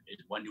there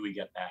is, when do we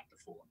get back to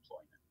full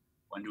employment?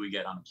 When do we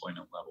get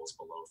unemployment levels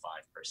below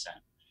 5%?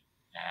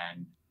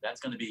 And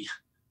that's going to be,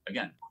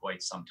 again,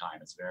 quite some time.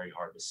 It's very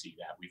hard to see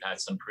that. We've had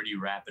some pretty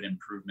rapid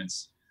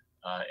improvements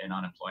in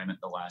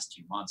unemployment the last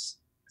 2 months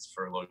as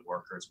furloughed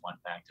workers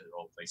went back to their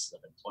old places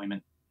of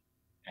employment.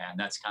 And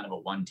that's kind of a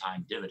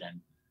one-time dividend.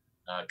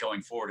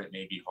 Going forward, it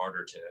may be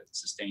harder to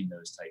sustain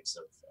those types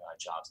of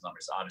jobs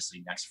numbers.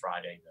 Obviously, next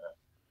Friday,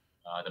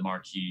 the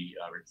marquee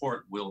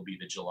report will be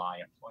the July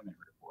employment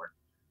report.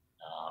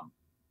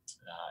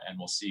 And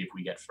we'll see if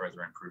we get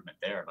further improvement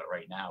there. But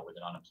right now, with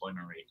an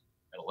unemployment rate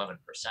at 11%,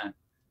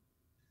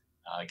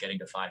 getting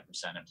to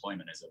 5%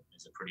 employment is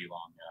a pretty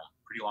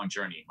long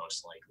journey,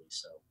 most likely.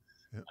 So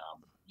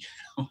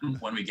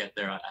when we get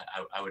there,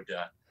 I would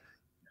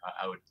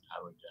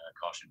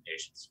caution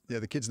patience. Yeah,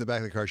 the kids in the back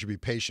of the car should be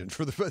patient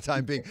for the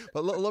time being.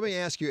 But let me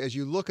ask you, as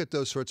you look at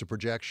those sorts of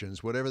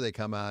projections, whatever they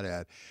come out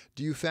at,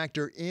 do you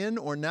factor in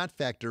or not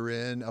factor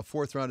in a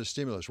fourth round of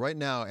stimulus? Right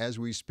now, as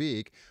we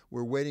speak,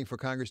 we're waiting for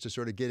Congress to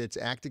sort of get its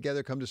act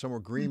together, come to some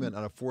agreement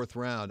on a fourth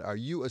round. Are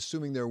you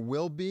assuming there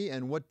will be,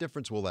 and what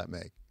difference will that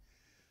make?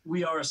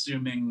 We are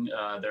assuming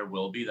there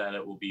will be, that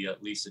it will be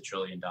at least $1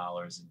 trillion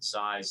in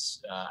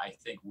size. I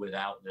think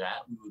without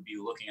that, we would be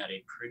looking at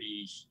a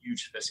pretty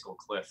huge fiscal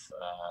cliff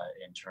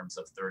in terms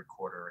of third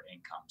quarter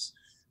incomes.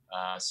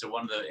 So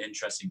one of the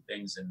interesting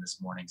things in this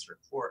morning's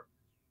report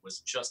was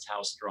just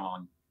how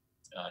strong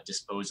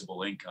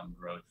disposable income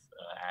growth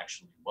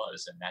actually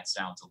was. And that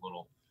sounds a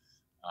little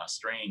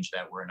strange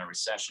that we're in a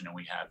recession and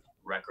we have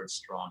record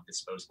strong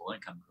disposable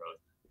income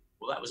growth.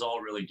 Well, that was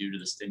all really due to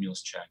the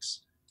stimulus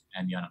checks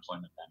and the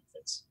unemployment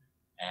benefits.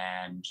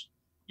 And,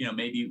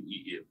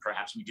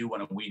 perhaps we do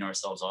want to wean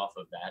ourselves off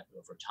of that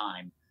over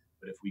time.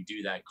 But if we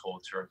do that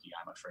cold turkey,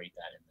 I'm afraid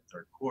that in the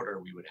third quarter,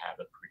 we would have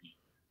a pretty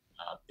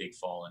big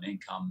fall in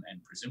income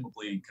and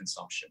presumably in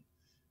consumption.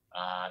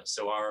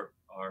 So our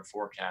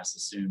forecast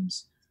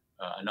assumes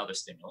another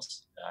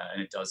stimulus.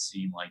 And it does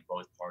seem like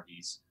both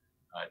parties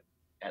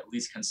at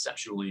least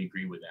conceptually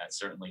agree with that.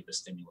 Certainly the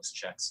stimulus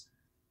checks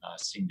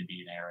seem to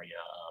be an area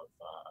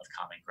of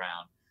common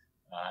ground.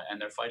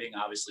 And they're fighting,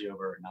 obviously,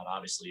 over, not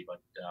obviously,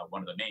 but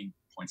one of the main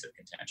points of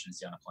contention is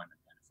the unemployment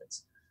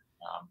benefits.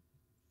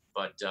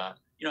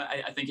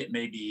 I think it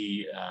may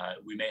be,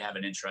 we may have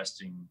an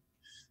interesting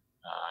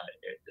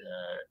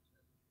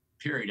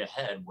period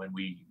ahead when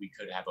we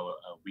could have a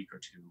week or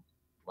two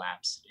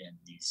lapse in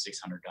the $600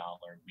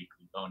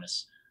 weekly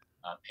bonus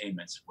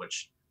payments,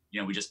 which,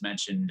 we just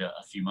mentioned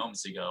a few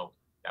moments ago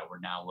that we're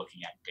now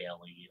looking at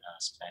daily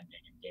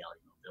spending and daily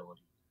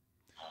mobility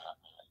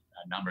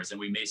numbers. And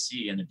we may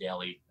see at a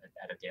daily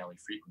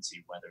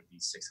frequency whether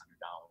these $600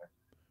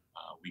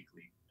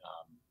 weekly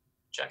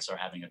checks are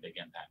having a big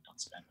impact on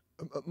spending.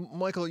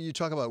 Michael, you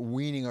talk about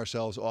weaning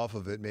ourselves off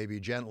of it, maybe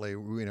gently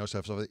wean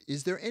ourselves off of it.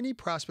 Is there any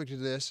prospect of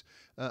this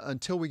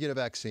until we get a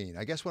vaccine?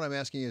 I guess what I'm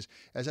asking is,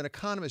 as an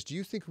economist, do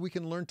you think we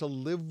can learn to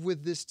live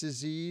with this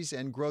disease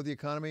and grow the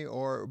economy?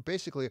 Or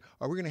basically,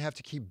 are we going to have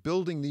to keep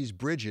building these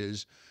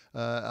bridges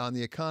on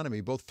the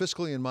economy, both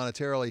fiscally and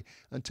monetarily,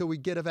 until we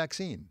get a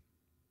vaccine?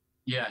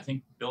 Yeah, I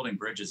think building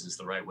bridges is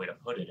the right way to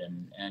put it.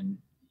 And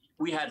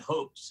we had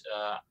hoped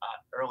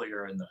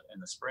earlier in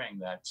the spring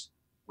that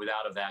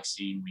without a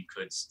vaccine, we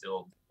could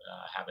still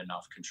have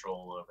enough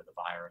control over the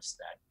virus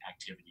that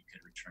activity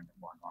could return to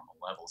more normal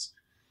levels.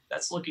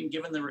 That's looking,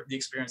 given the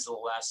experience of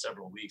the last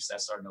several weeks,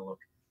 that's starting to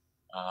look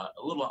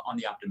a little on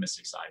the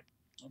optimistic side.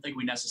 I don't think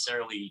we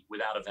necessarily,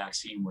 without a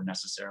vaccine, we're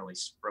necessarily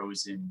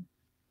frozen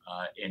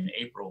in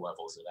April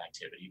levels of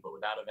activity, but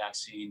without a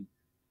vaccine,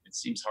 it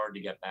seems hard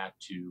to get back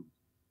to,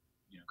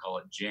 call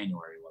it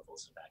January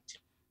levels of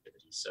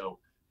activity. So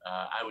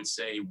I would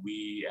say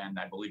we, and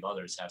I believe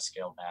others, have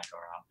scaled back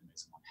our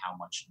optimism on how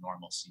much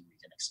normalcy we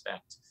can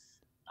expect,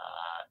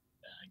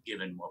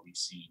 given what we've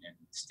seen in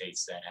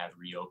states that have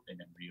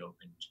reopened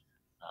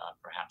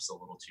perhaps a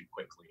little too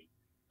quickly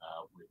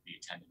with the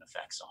attendant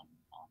effects on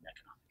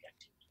economic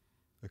activity.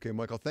 Okay,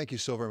 Michael, thank you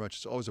so very much.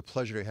 It's always a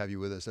pleasure to have you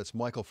with us. That's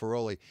Michael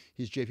Feroli.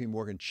 He's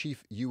JPMorgan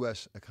Chief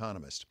U.S.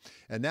 Economist.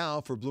 And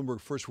now for Bloomberg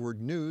First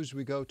Word News,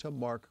 we go to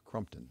Mark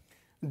Crumpton.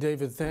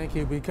 David, thank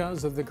you.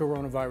 Because of the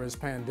coronavirus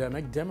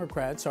pandemic,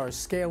 Democrats are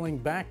scaling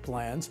back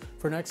plans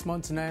for next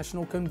month's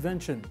national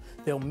convention.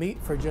 They'll meet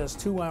for just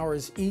 2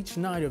 hours each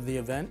night of the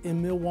event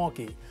in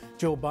Milwaukee.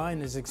 Joe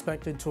Biden is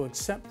expected to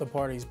accept the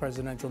party's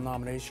presidential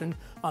nomination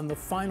on the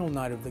final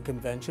night of the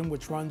convention,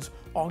 which runs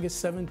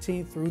August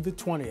 17th through the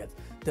 20th.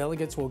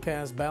 Delegates will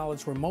cast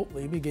ballots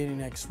remotely beginning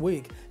next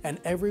week, and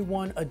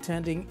everyone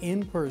attending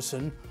in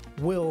person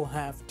will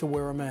have to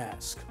wear a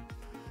mask.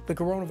 The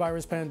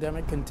coronavirus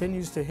pandemic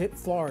continues to hit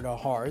Florida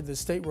hard. The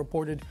state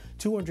reported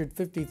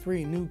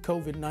 253 new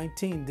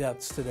COVID-19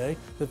 deaths today,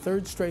 the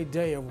third straight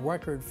day of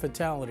record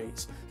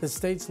fatalities. The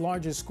state's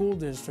largest school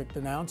district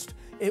announced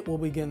it will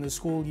begin the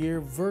school year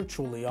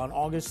virtually on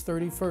August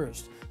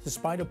 31st,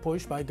 despite a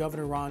push by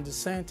Governor Ron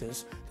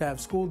DeSantis to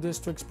have school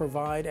districts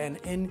provide an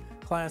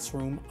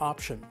in-classroom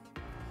option.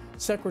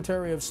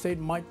 Secretary of State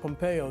Mike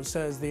Pompeo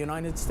says the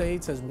United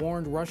States has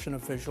warned Russian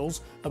officials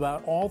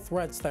about all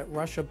threats that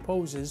Russia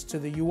poses to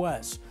the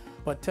U.S.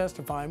 But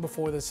testifying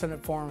before the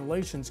Senate Foreign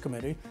Relations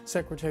Committee,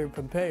 Secretary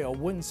Pompeo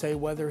wouldn't say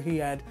whether he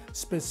had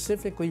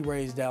specifically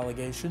raised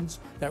allegations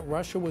that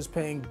Russia was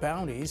paying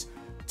bounties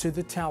to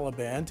the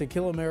Taliban to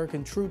kill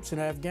American troops in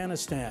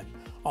Afghanistan.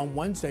 On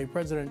Wednesday,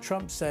 President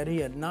Trump said he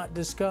had not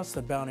discussed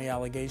the bounty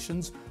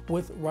allegations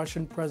with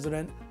Russian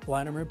President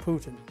Vladimir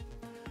Putin.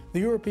 The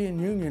European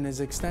Union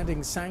is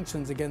extending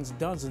sanctions against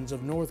dozens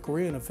of North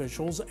Korean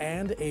officials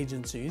and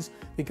agencies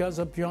because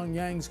of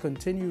Pyongyang's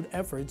continued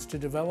efforts to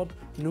develop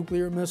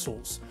nuclear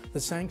missiles. The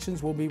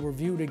sanctions will be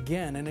reviewed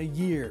again in a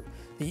year.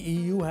 The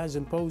EU has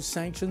imposed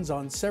sanctions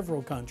on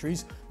several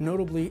countries,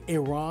 notably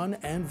Iran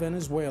and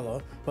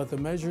Venezuela, but the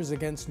measures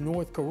against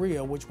North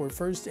Korea, which were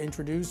first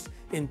introduced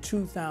in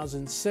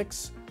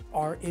 2006,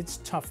 are its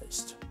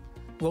toughest.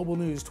 Global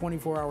news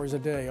 24 hours a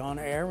day, on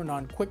air and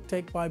on Quick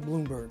Take by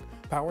Bloomberg,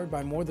 powered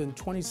by more than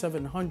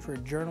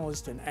 2,700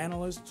 journalists and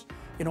analysts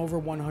in over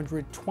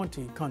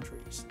 120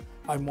 countries.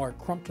 I'm Mark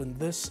Crumpton.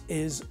 This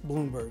is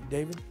Bloomberg.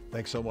 David?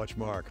 Thanks so much,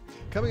 Mark.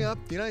 Coming up,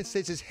 the United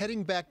States is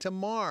heading back to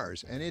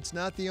Mars, and it's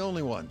not the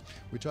only one.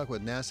 We talk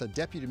with NASA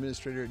Deputy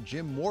Administrator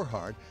Jim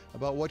Morhard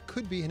about what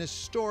could be an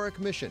historic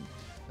mission.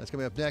 That's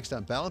coming up next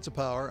on Balance of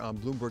Power on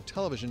Bloomberg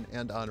Television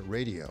and on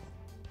radio.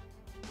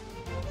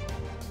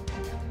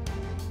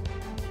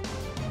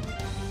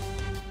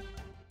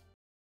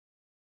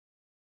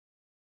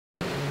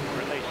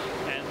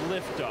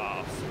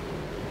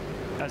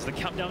 as the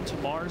countdown to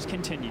Mars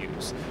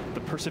continues.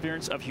 The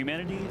perseverance of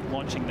humanity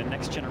launching the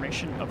next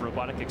generation of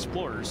robotic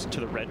explorers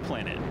to the red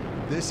planet.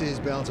 This is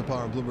Balance of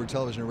Power on Bloomberg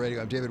Television and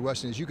Radio. I'm David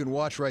Weston. As you can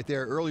watch right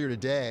there, earlier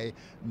today,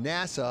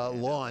 NASA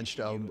launched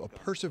a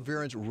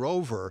Perseverance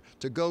rover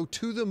to go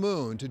to the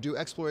moon to do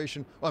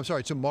exploration. Oh, I'm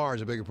sorry, to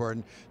Mars, I beg your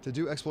pardon, to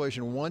do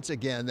exploration once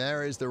again.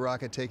 There is the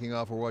rocket taking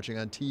off. We're watching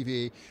on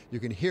TV. You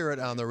can hear it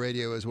on the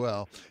radio as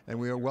well. And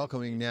we are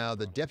welcoming now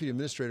the Deputy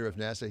Administrator of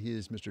NASA. He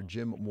is Mr.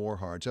 Jim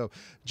Morhard. So,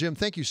 Jim,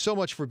 thank you so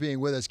much for being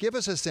with us. Give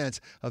us a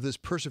sense of this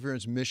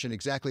Perseverance mission.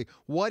 Exactly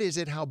what is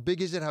it? How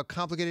big is it? How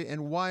complicated?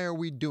 And why are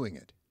we doing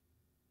it?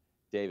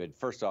 David,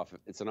 first off,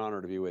 it's an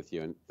honor to be with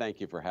you, and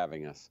thank you for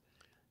having us.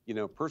 You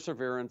know,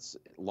 Perseverance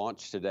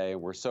launched today,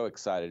 and we're so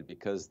excited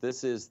because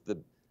this is the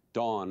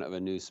dawn of a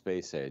new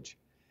space age.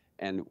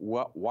 And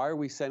why are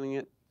we sending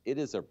it? It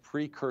is a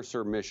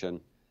precursor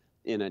mission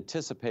in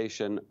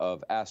anticipation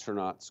of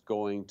astronauts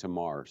going to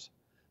Mars.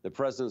 The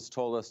president's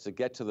told us to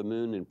get to the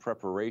moon in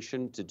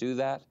preparation to do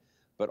that,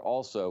 but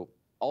also,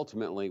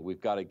 ultimately,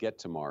 we've got to get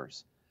to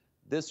Mars.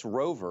 This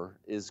rover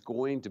is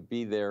going to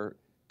be there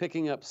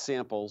picking up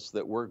samples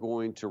that we're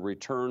going to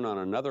return on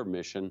another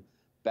mission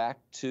back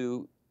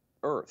to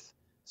Earth.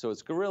 So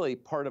it's really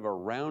part of a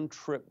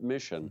round-trip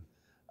mission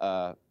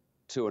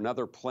to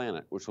another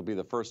planet, which will be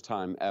the first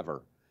time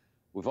ever.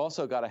 We've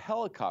also got a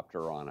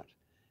helicopter on it,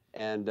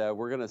 and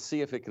we're going to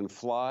see if it can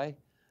fly.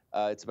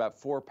 It's about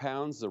 4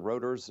 pounds. The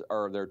rotors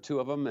there are 2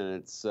 of them, and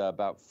it's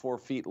about 4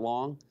 feet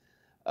long.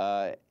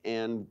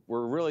 And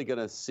we're really going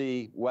to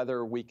see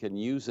whether we can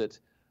use it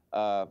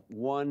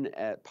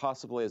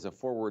possibly as a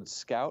forward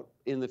scout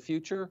in the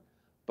future,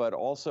 but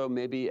also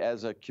maybe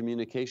as a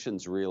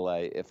communications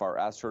relay if our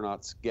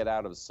astronauts get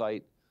out of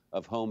sight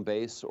of home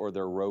base or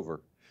their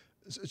rover.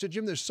 So,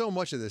 Jim, there's so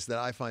much of this that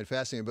I find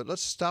fascinating, but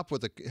let's stop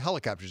with the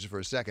helicopters for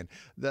a second.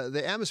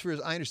 The atmosphere,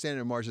 as I understand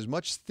it, on Mars is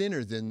much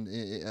thinner than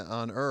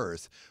on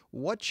Earth.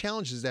 What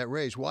challenges does that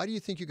raise? Why do you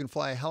think you can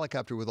fly a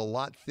helicopter with a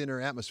lot thinner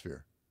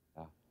atmosphere?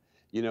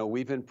 You know,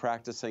 we've been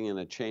practicing in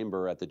a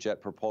chamber at the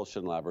Jet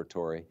Propulsion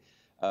Laboratory.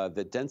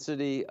 The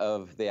density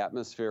of the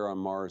atmosphere on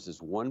Mars is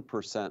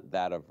 1%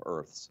 that of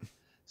Earth's.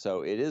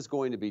 So it is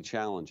going to be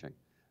challenging.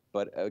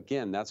 But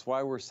again, that's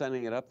why we're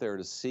sending it up there,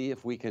 to see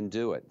if we can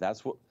do it.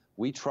 That's what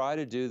we try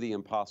to do, the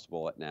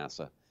impossible at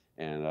NASA,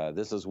 and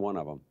this is one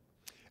of them.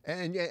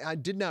 And I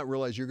did not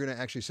realize you're going to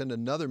actually send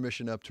another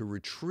mission up to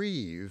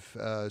retrieve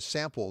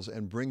samples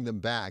and bring them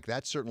back.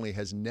 That certainly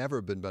has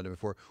never been done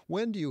before.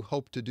 When do you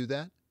hope to do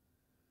that?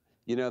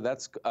 You know,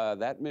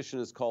 that mission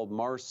is called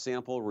Mars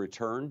Sample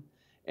Return.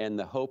 And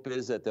the hope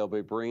is that they'll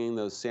be bringing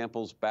those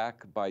samples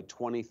back by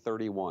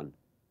 2031.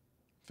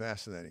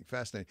 Fascinating,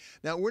 fascinating.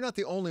 Now, we're not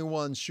the only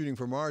ones shooting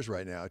for Mars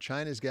right now.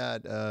 China's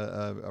got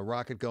a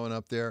rocket going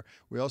up there.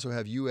 We also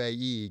have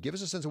UAE. Give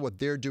us a sense of what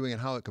they're doing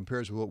and how it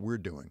compares with what we're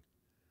doing.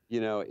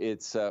 You know,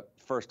 it's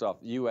first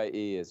off,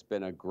 UAE has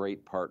been a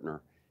great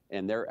partner.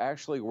 And they're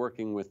actually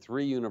working with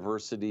 3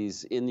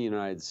 universities in the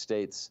United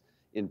States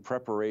in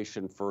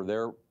preparation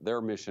for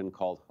their mission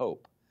called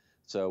HOPE.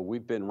 So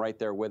we've been right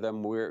there with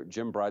them.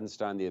 Jim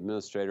Bridenstine, the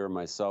administrator, and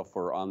myself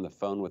were on the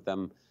phone with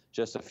them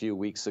just a few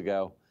weeks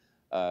ago.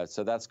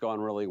 So that's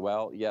gone really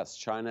well. Yes,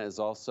 China is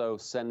also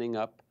sending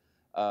up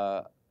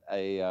an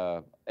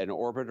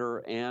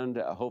orbiter and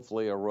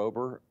hopefully a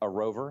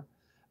rover.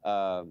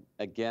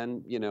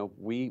 Again, you know,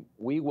 we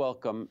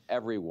welcome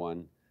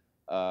everyone,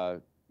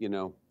 you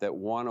know, that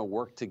want to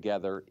work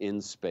together in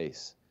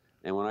space.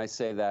 And when I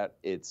say that,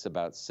 it's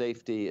about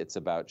safety, it's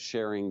about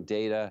sharing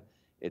data,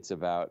 it's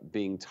about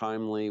being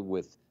timely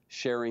with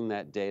sharing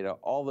that data.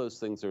 All those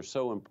things are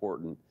so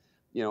important.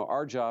 You know,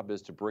 our job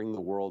is to bring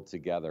the world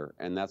together,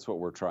 and that's what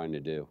we're trying to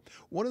do.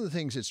 One of the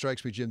things that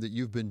strikes me, Jim, that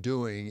you've been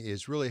doing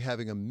is really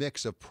having a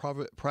mix of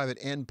private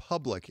and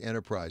public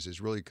enterprises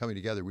really coming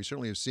together. We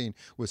certainly have seen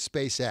with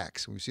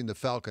SpaceX, we've seen the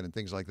Falcon and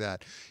things like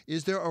that.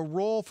 Is there a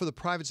role for the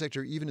private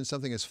sector even in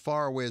something as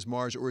far away as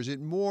Mars, or is it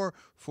more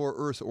for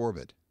Earth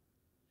orbit?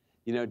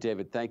 You know,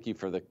 David, thank you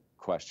for the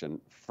question.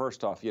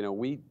 First off, you know,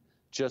 we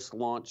just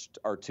launched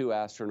our 2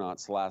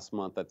 astronauts last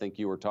month. I think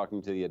you were talking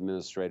to the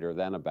administrator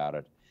then about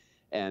it.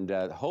 And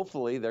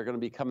hopefully they're going to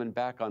be coming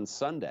back on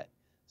Sunday.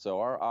 So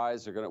our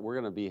eyes are we're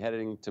going to be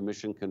heading to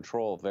mission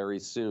control very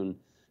soon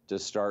to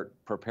start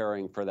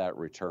preparing for that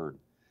return.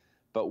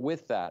 But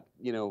with that,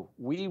 you know,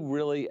 we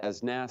really,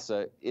 as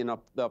NASA, in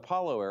the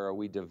Apollo era,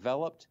 we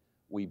developed,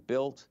 we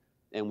built,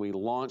 and we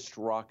launched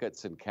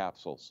rockets and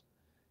capsules.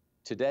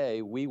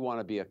 Today, we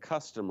want to be a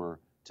customer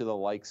to the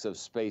likes of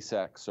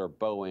SpaceX or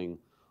Boeing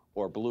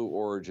or Blue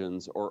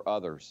Origins or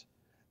others.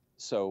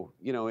 So,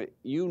 you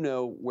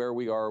know where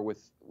we are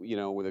with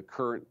the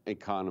current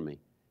economy.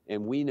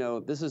 And we know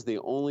this is the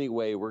only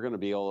way we're going to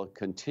be able to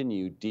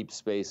continue deep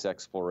space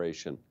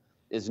exploration.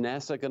 Is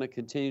NASA going to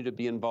continue to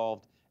be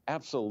involved?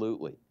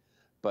 Absolutely.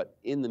 But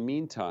in the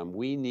meantime,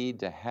 we need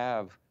to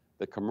have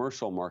the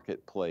commercial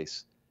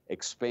marketplace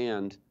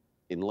expand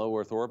in low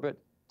Earth orbit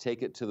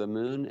take it to the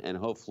moon, and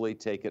hopefully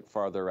take it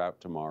farther out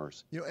to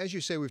Mars. You know, as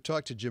you say, we've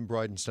talked to Jim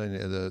Bridenstine,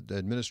 the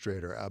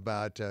administrator,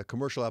 about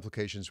commercial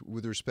applications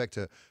with respect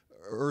to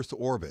Earth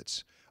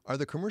orbits. Are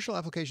the commercial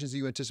applications that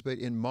you anticipate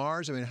in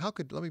Mars? I mean,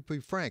 let me be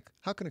frank,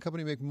 how can a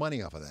company make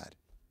money off of that?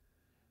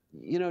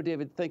 You know,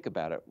 David, think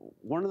about it.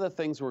 One of the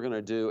things we're going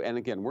to do, and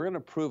again, we're going to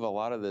prove a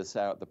lot of this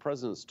out. The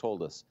president's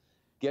told us,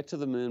 get to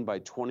the moon by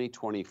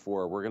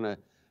 2024. We're going to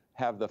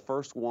have the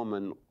first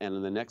woman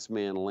and the next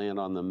man land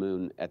on the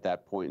moon at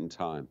that point in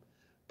time.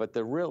 But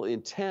the real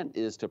intent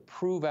is to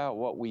prove out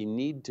what we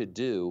need to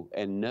do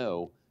and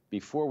know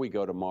before we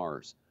go to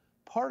Mars.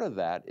 Part of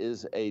that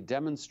is a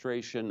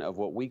demonstration of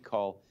what we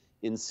call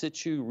in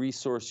situ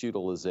resource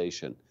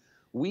utilization.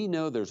 We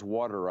know there's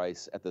water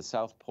ice at the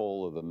south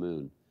pole of the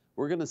moon.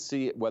 We're going to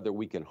see whether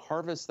we can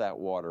harvest that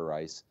water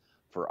ice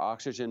for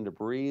oxygen to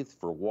breathe,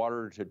 for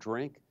water to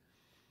drink,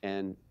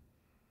 and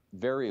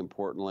very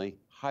importantly,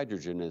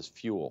 hydrogen as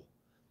fuel.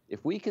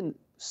 If we can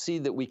see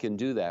that we can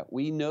do that,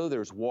 we know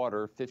there's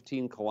water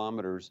 15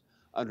 kilometers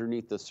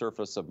underneath the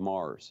surface of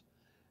Mars.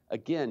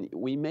 Again,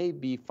 we may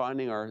be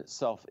finding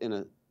ourselves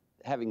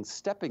having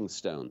stepping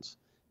stones.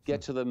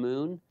 Get to the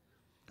moon.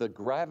 The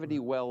gravity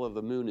well of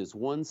the moon is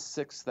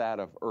 1/6 that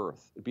of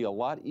Earth. It'd be a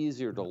lot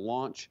easier to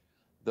launch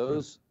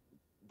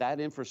that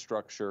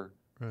infrastructure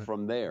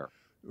from there.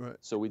 Right.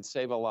 So we'd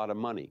save a lot of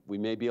money. We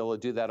may be able to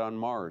do that on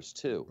Mars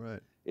too. Right.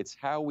 It's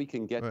how we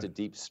can get to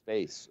deep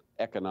space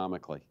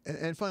economically.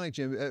 And finally,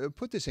 Jim,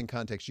 put this in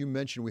context. You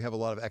mentioned we have a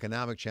lot of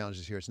economic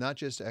challenges here. It's not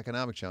just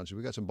economic challenges.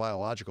 We've got some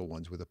biological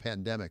ones with a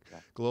pandemic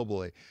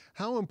globally.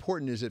 How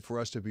important is it for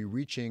us to be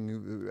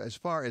reaching as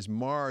far as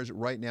Mars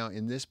right now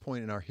in this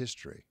point in our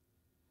history?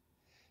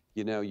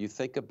 You know, you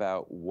think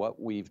about what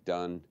we've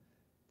done.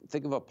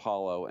 Think of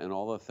Apollo and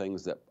all the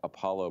things that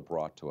Apollo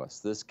brought to us.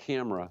 This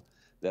camera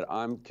that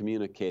I'm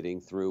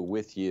communicating through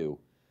with you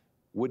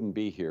wouldn't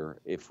be here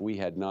if we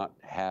had not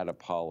had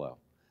Apollo.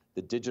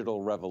 The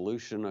digital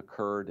revolution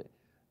occurred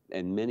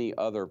and many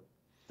other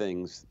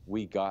things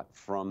we got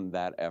from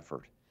that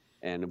effort.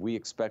 And we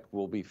expect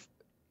we'll be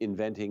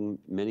inventing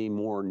many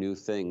more new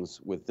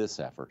things with this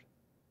effort.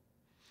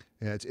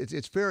 Yeah,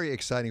 it's very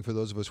exciting for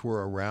those of us who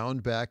were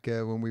around back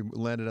when we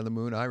landed on the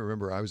moon. I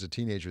remember I was a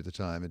teenager at the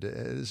time.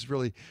 This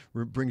really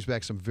brings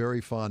back some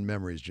very fond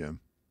memories, Jim.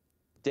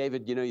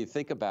 David, you know, you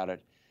think about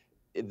it,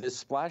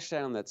 this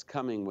splashdown that's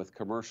coming with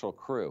commercial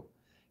crew,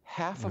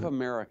 half of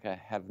America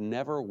have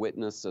never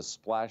witnessed a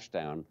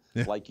splashdown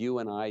like you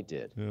and I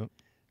did. Yeah.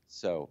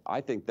 So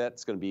I think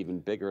that's going to be even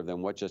bigger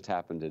than what just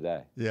happened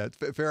today. Yeah,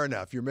 fair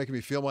enough. You're making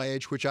me feel my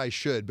age, which I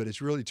should, but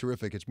it's really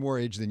terrific. It's more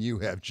age than you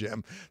have,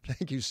 Jim.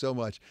 Thank you so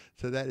much.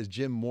 So that is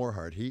Jim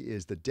Morhard. He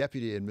is the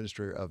Deputy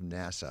Administrator of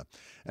NASA.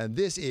 And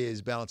this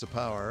is Balance of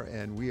Power,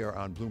 and we are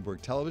on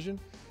Bloomberg Television,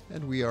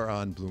 and we are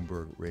on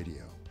Bloomberg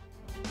Radio.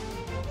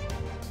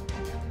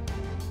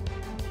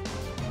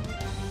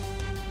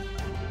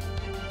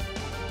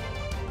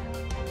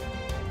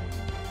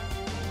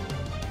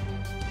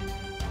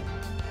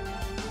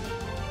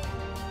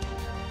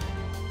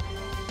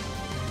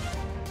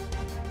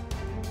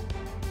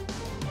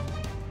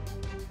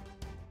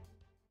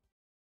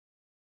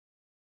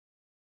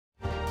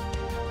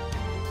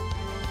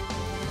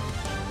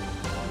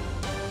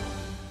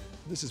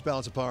 This is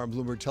Balance of Power on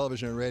Bloomberg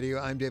Television and Radio.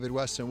 I'm David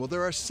Weston. Well,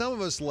 there are some of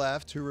us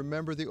left who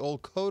remember the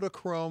old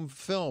Kodachrome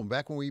film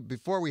back when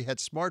before we had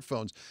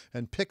smartphones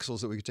and pixels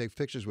that we could take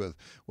pictures with.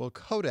 Well,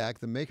 Kodak,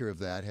 the maker of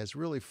that, has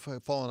really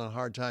fallen on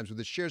hard times with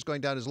its shares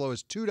going down as low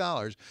as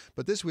 $2.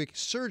 But this week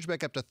surged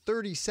back up to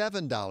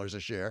 $37 a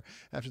share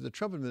after the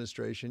Trump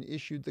administration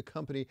issued the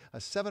company a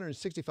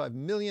 $765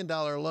 million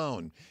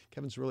loan.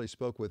 Kevin Feroli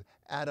spoke with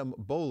Adam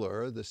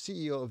Boehler, the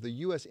CEO of the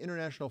U.S.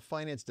 International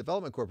Finance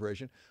Development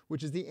Corporation,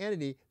 which is the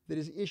entity that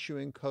is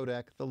issuing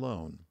Kodak the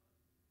loan.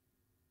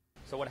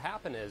 So what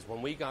happened is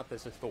when we got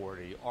this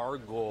authority, our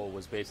goal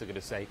was basically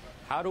to say,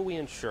 how do we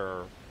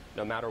ensure,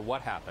 no matter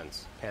what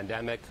happens,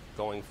 pandemic,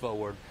 going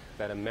forward,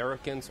 that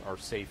Americans are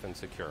safe and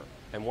secure?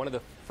 And one of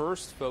the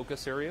first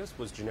focus areas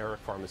was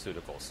generic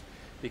pharmaceuticals.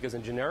 Because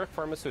in generic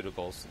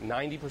pharmaceuticals,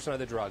 90% of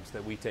the drugs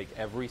that we take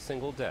every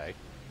single day,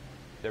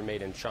 they're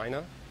made in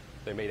China,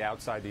 they're made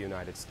outside the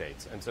United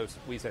States. And so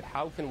we said,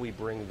 how can we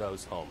bring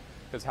those home?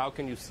 Because how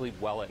can you sleep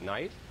well at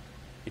night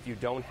if you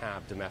don't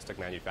have domestic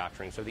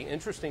manufacturing? So the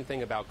interesting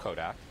thing about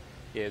Kodak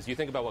is you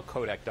think about what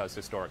Kodak does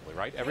historically,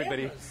 right?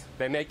 Everybody,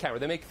 they make camera,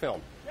 they make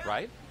film,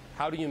 right?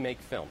 How do you make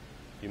film?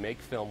 You make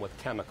film with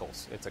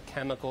chemicals. It's a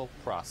chemical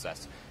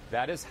process.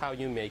 That is how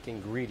you make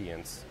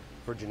ingredients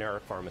for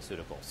generic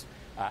pharmaceuticals.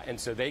 And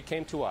so they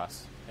came to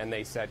us and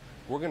they said,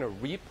 we're going to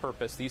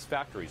repurpose these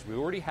factories. We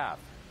already have.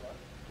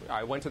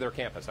 I went to their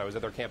campus. I was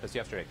at their campus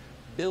yesterday.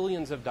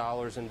 Billions of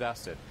dollars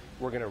invested.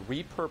 We're going to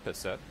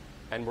repurpose it,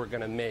 and we're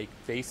going to make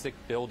basic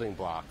building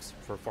blocks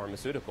for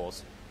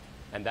pharmaceuticals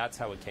And that's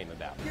how it came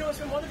about. You know, it's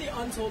been one of the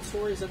untold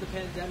stories of the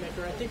pandemic,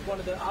 or I think one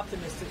of the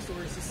optimistic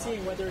stories, is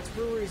seeing whether it's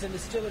breweries and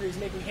distilleries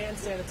making hand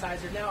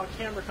sanitizer, now a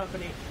camera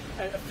company,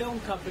 a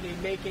film company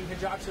making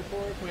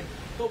hydroxychloroquine.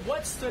 But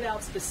what stood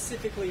out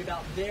specifically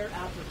about their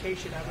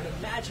application? I would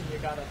imagine you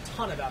got a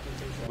ton of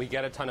applications. We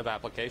get a ton of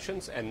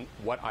applications, and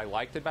what I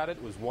liked about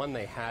it was, one,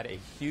 they had a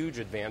huge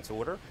advance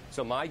order.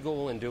 So my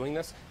goal in doing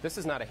this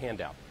is not a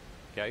handout,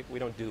 okay? We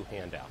don't do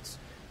handouts.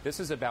 This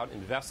is about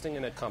investing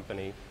in a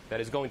company that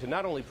is going to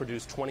not only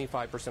produce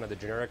 25% of the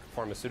generic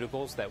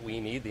pharmaceuticals that we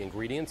need, the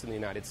ingredients in the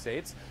United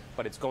States,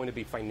 but it's going to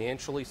be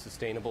financially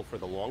sustainable for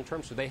the long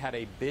term. So they had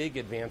a big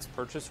advance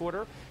purchase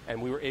order,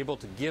 and we were able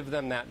to give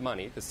them that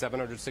money, the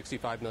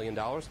 $765 million,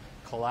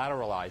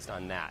 collateralized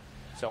on that.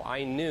 So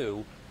I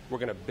knew we're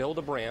going to build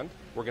a brand,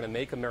 we're going to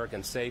make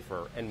Americans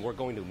safer, and we're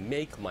going to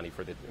make money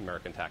for the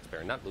American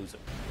taxpayer, not lose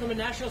it. From a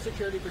national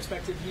security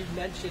perspective, you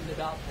mentioned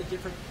about the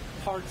different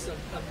parts of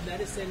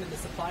medicine and the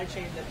supply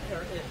chain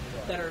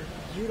that are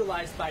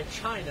utilized by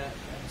China.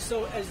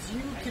 So as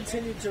you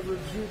continue to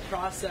review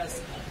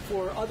process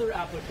for other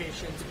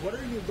applications, what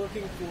are you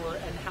looking for,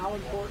 and how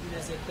important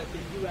is it that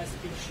the U.S.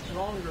 be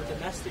stronger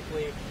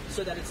domestically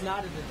so that it's not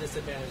at a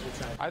disadvantage of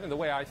China? I think the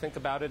way I think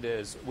about it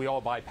is we all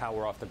buy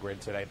power off the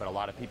grid today, but a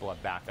lot of people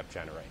have backup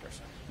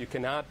generators. You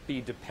cannot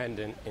be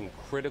dependent in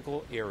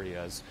critical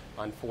areas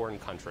on foreign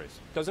countries.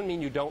 Doesn't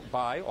mean you don't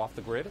buy off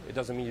the grid. It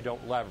doesn't mean you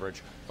don't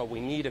leverage, but we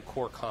need a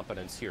core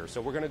competence here. So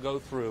we're going to go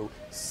through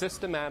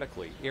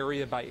systematically,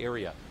 area by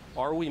area.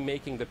 Are we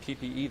making the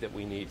PPE that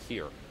we need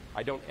here?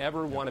 I don't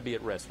ever want to be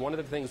at risk. One of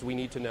the things we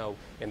need to know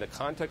in the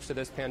context of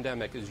this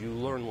pandemic is you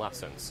learn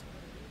lessons.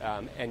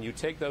 And you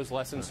take those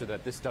lessons so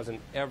that this doesn't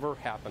ever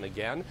happen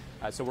again.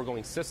 So we're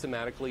going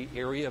systematically,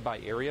 area by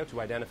area, to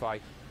identify.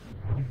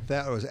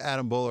 That was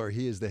Adam Bowler.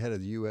 He is the head of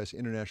the U.S.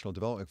 International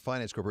Development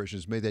Finance Corporation,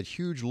 who's made that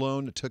huge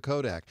loan to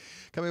Kodak.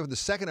 Coming up with the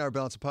second hour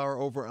Balance of Power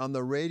over on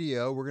the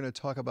radio, we're going to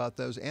talk about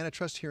those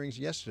antitrust hearings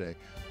yesterday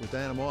with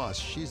Diana Moss.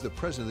 She's the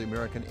president of the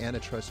American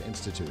Antitrust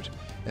Institute.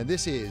 And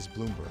this is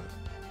Bloomberg.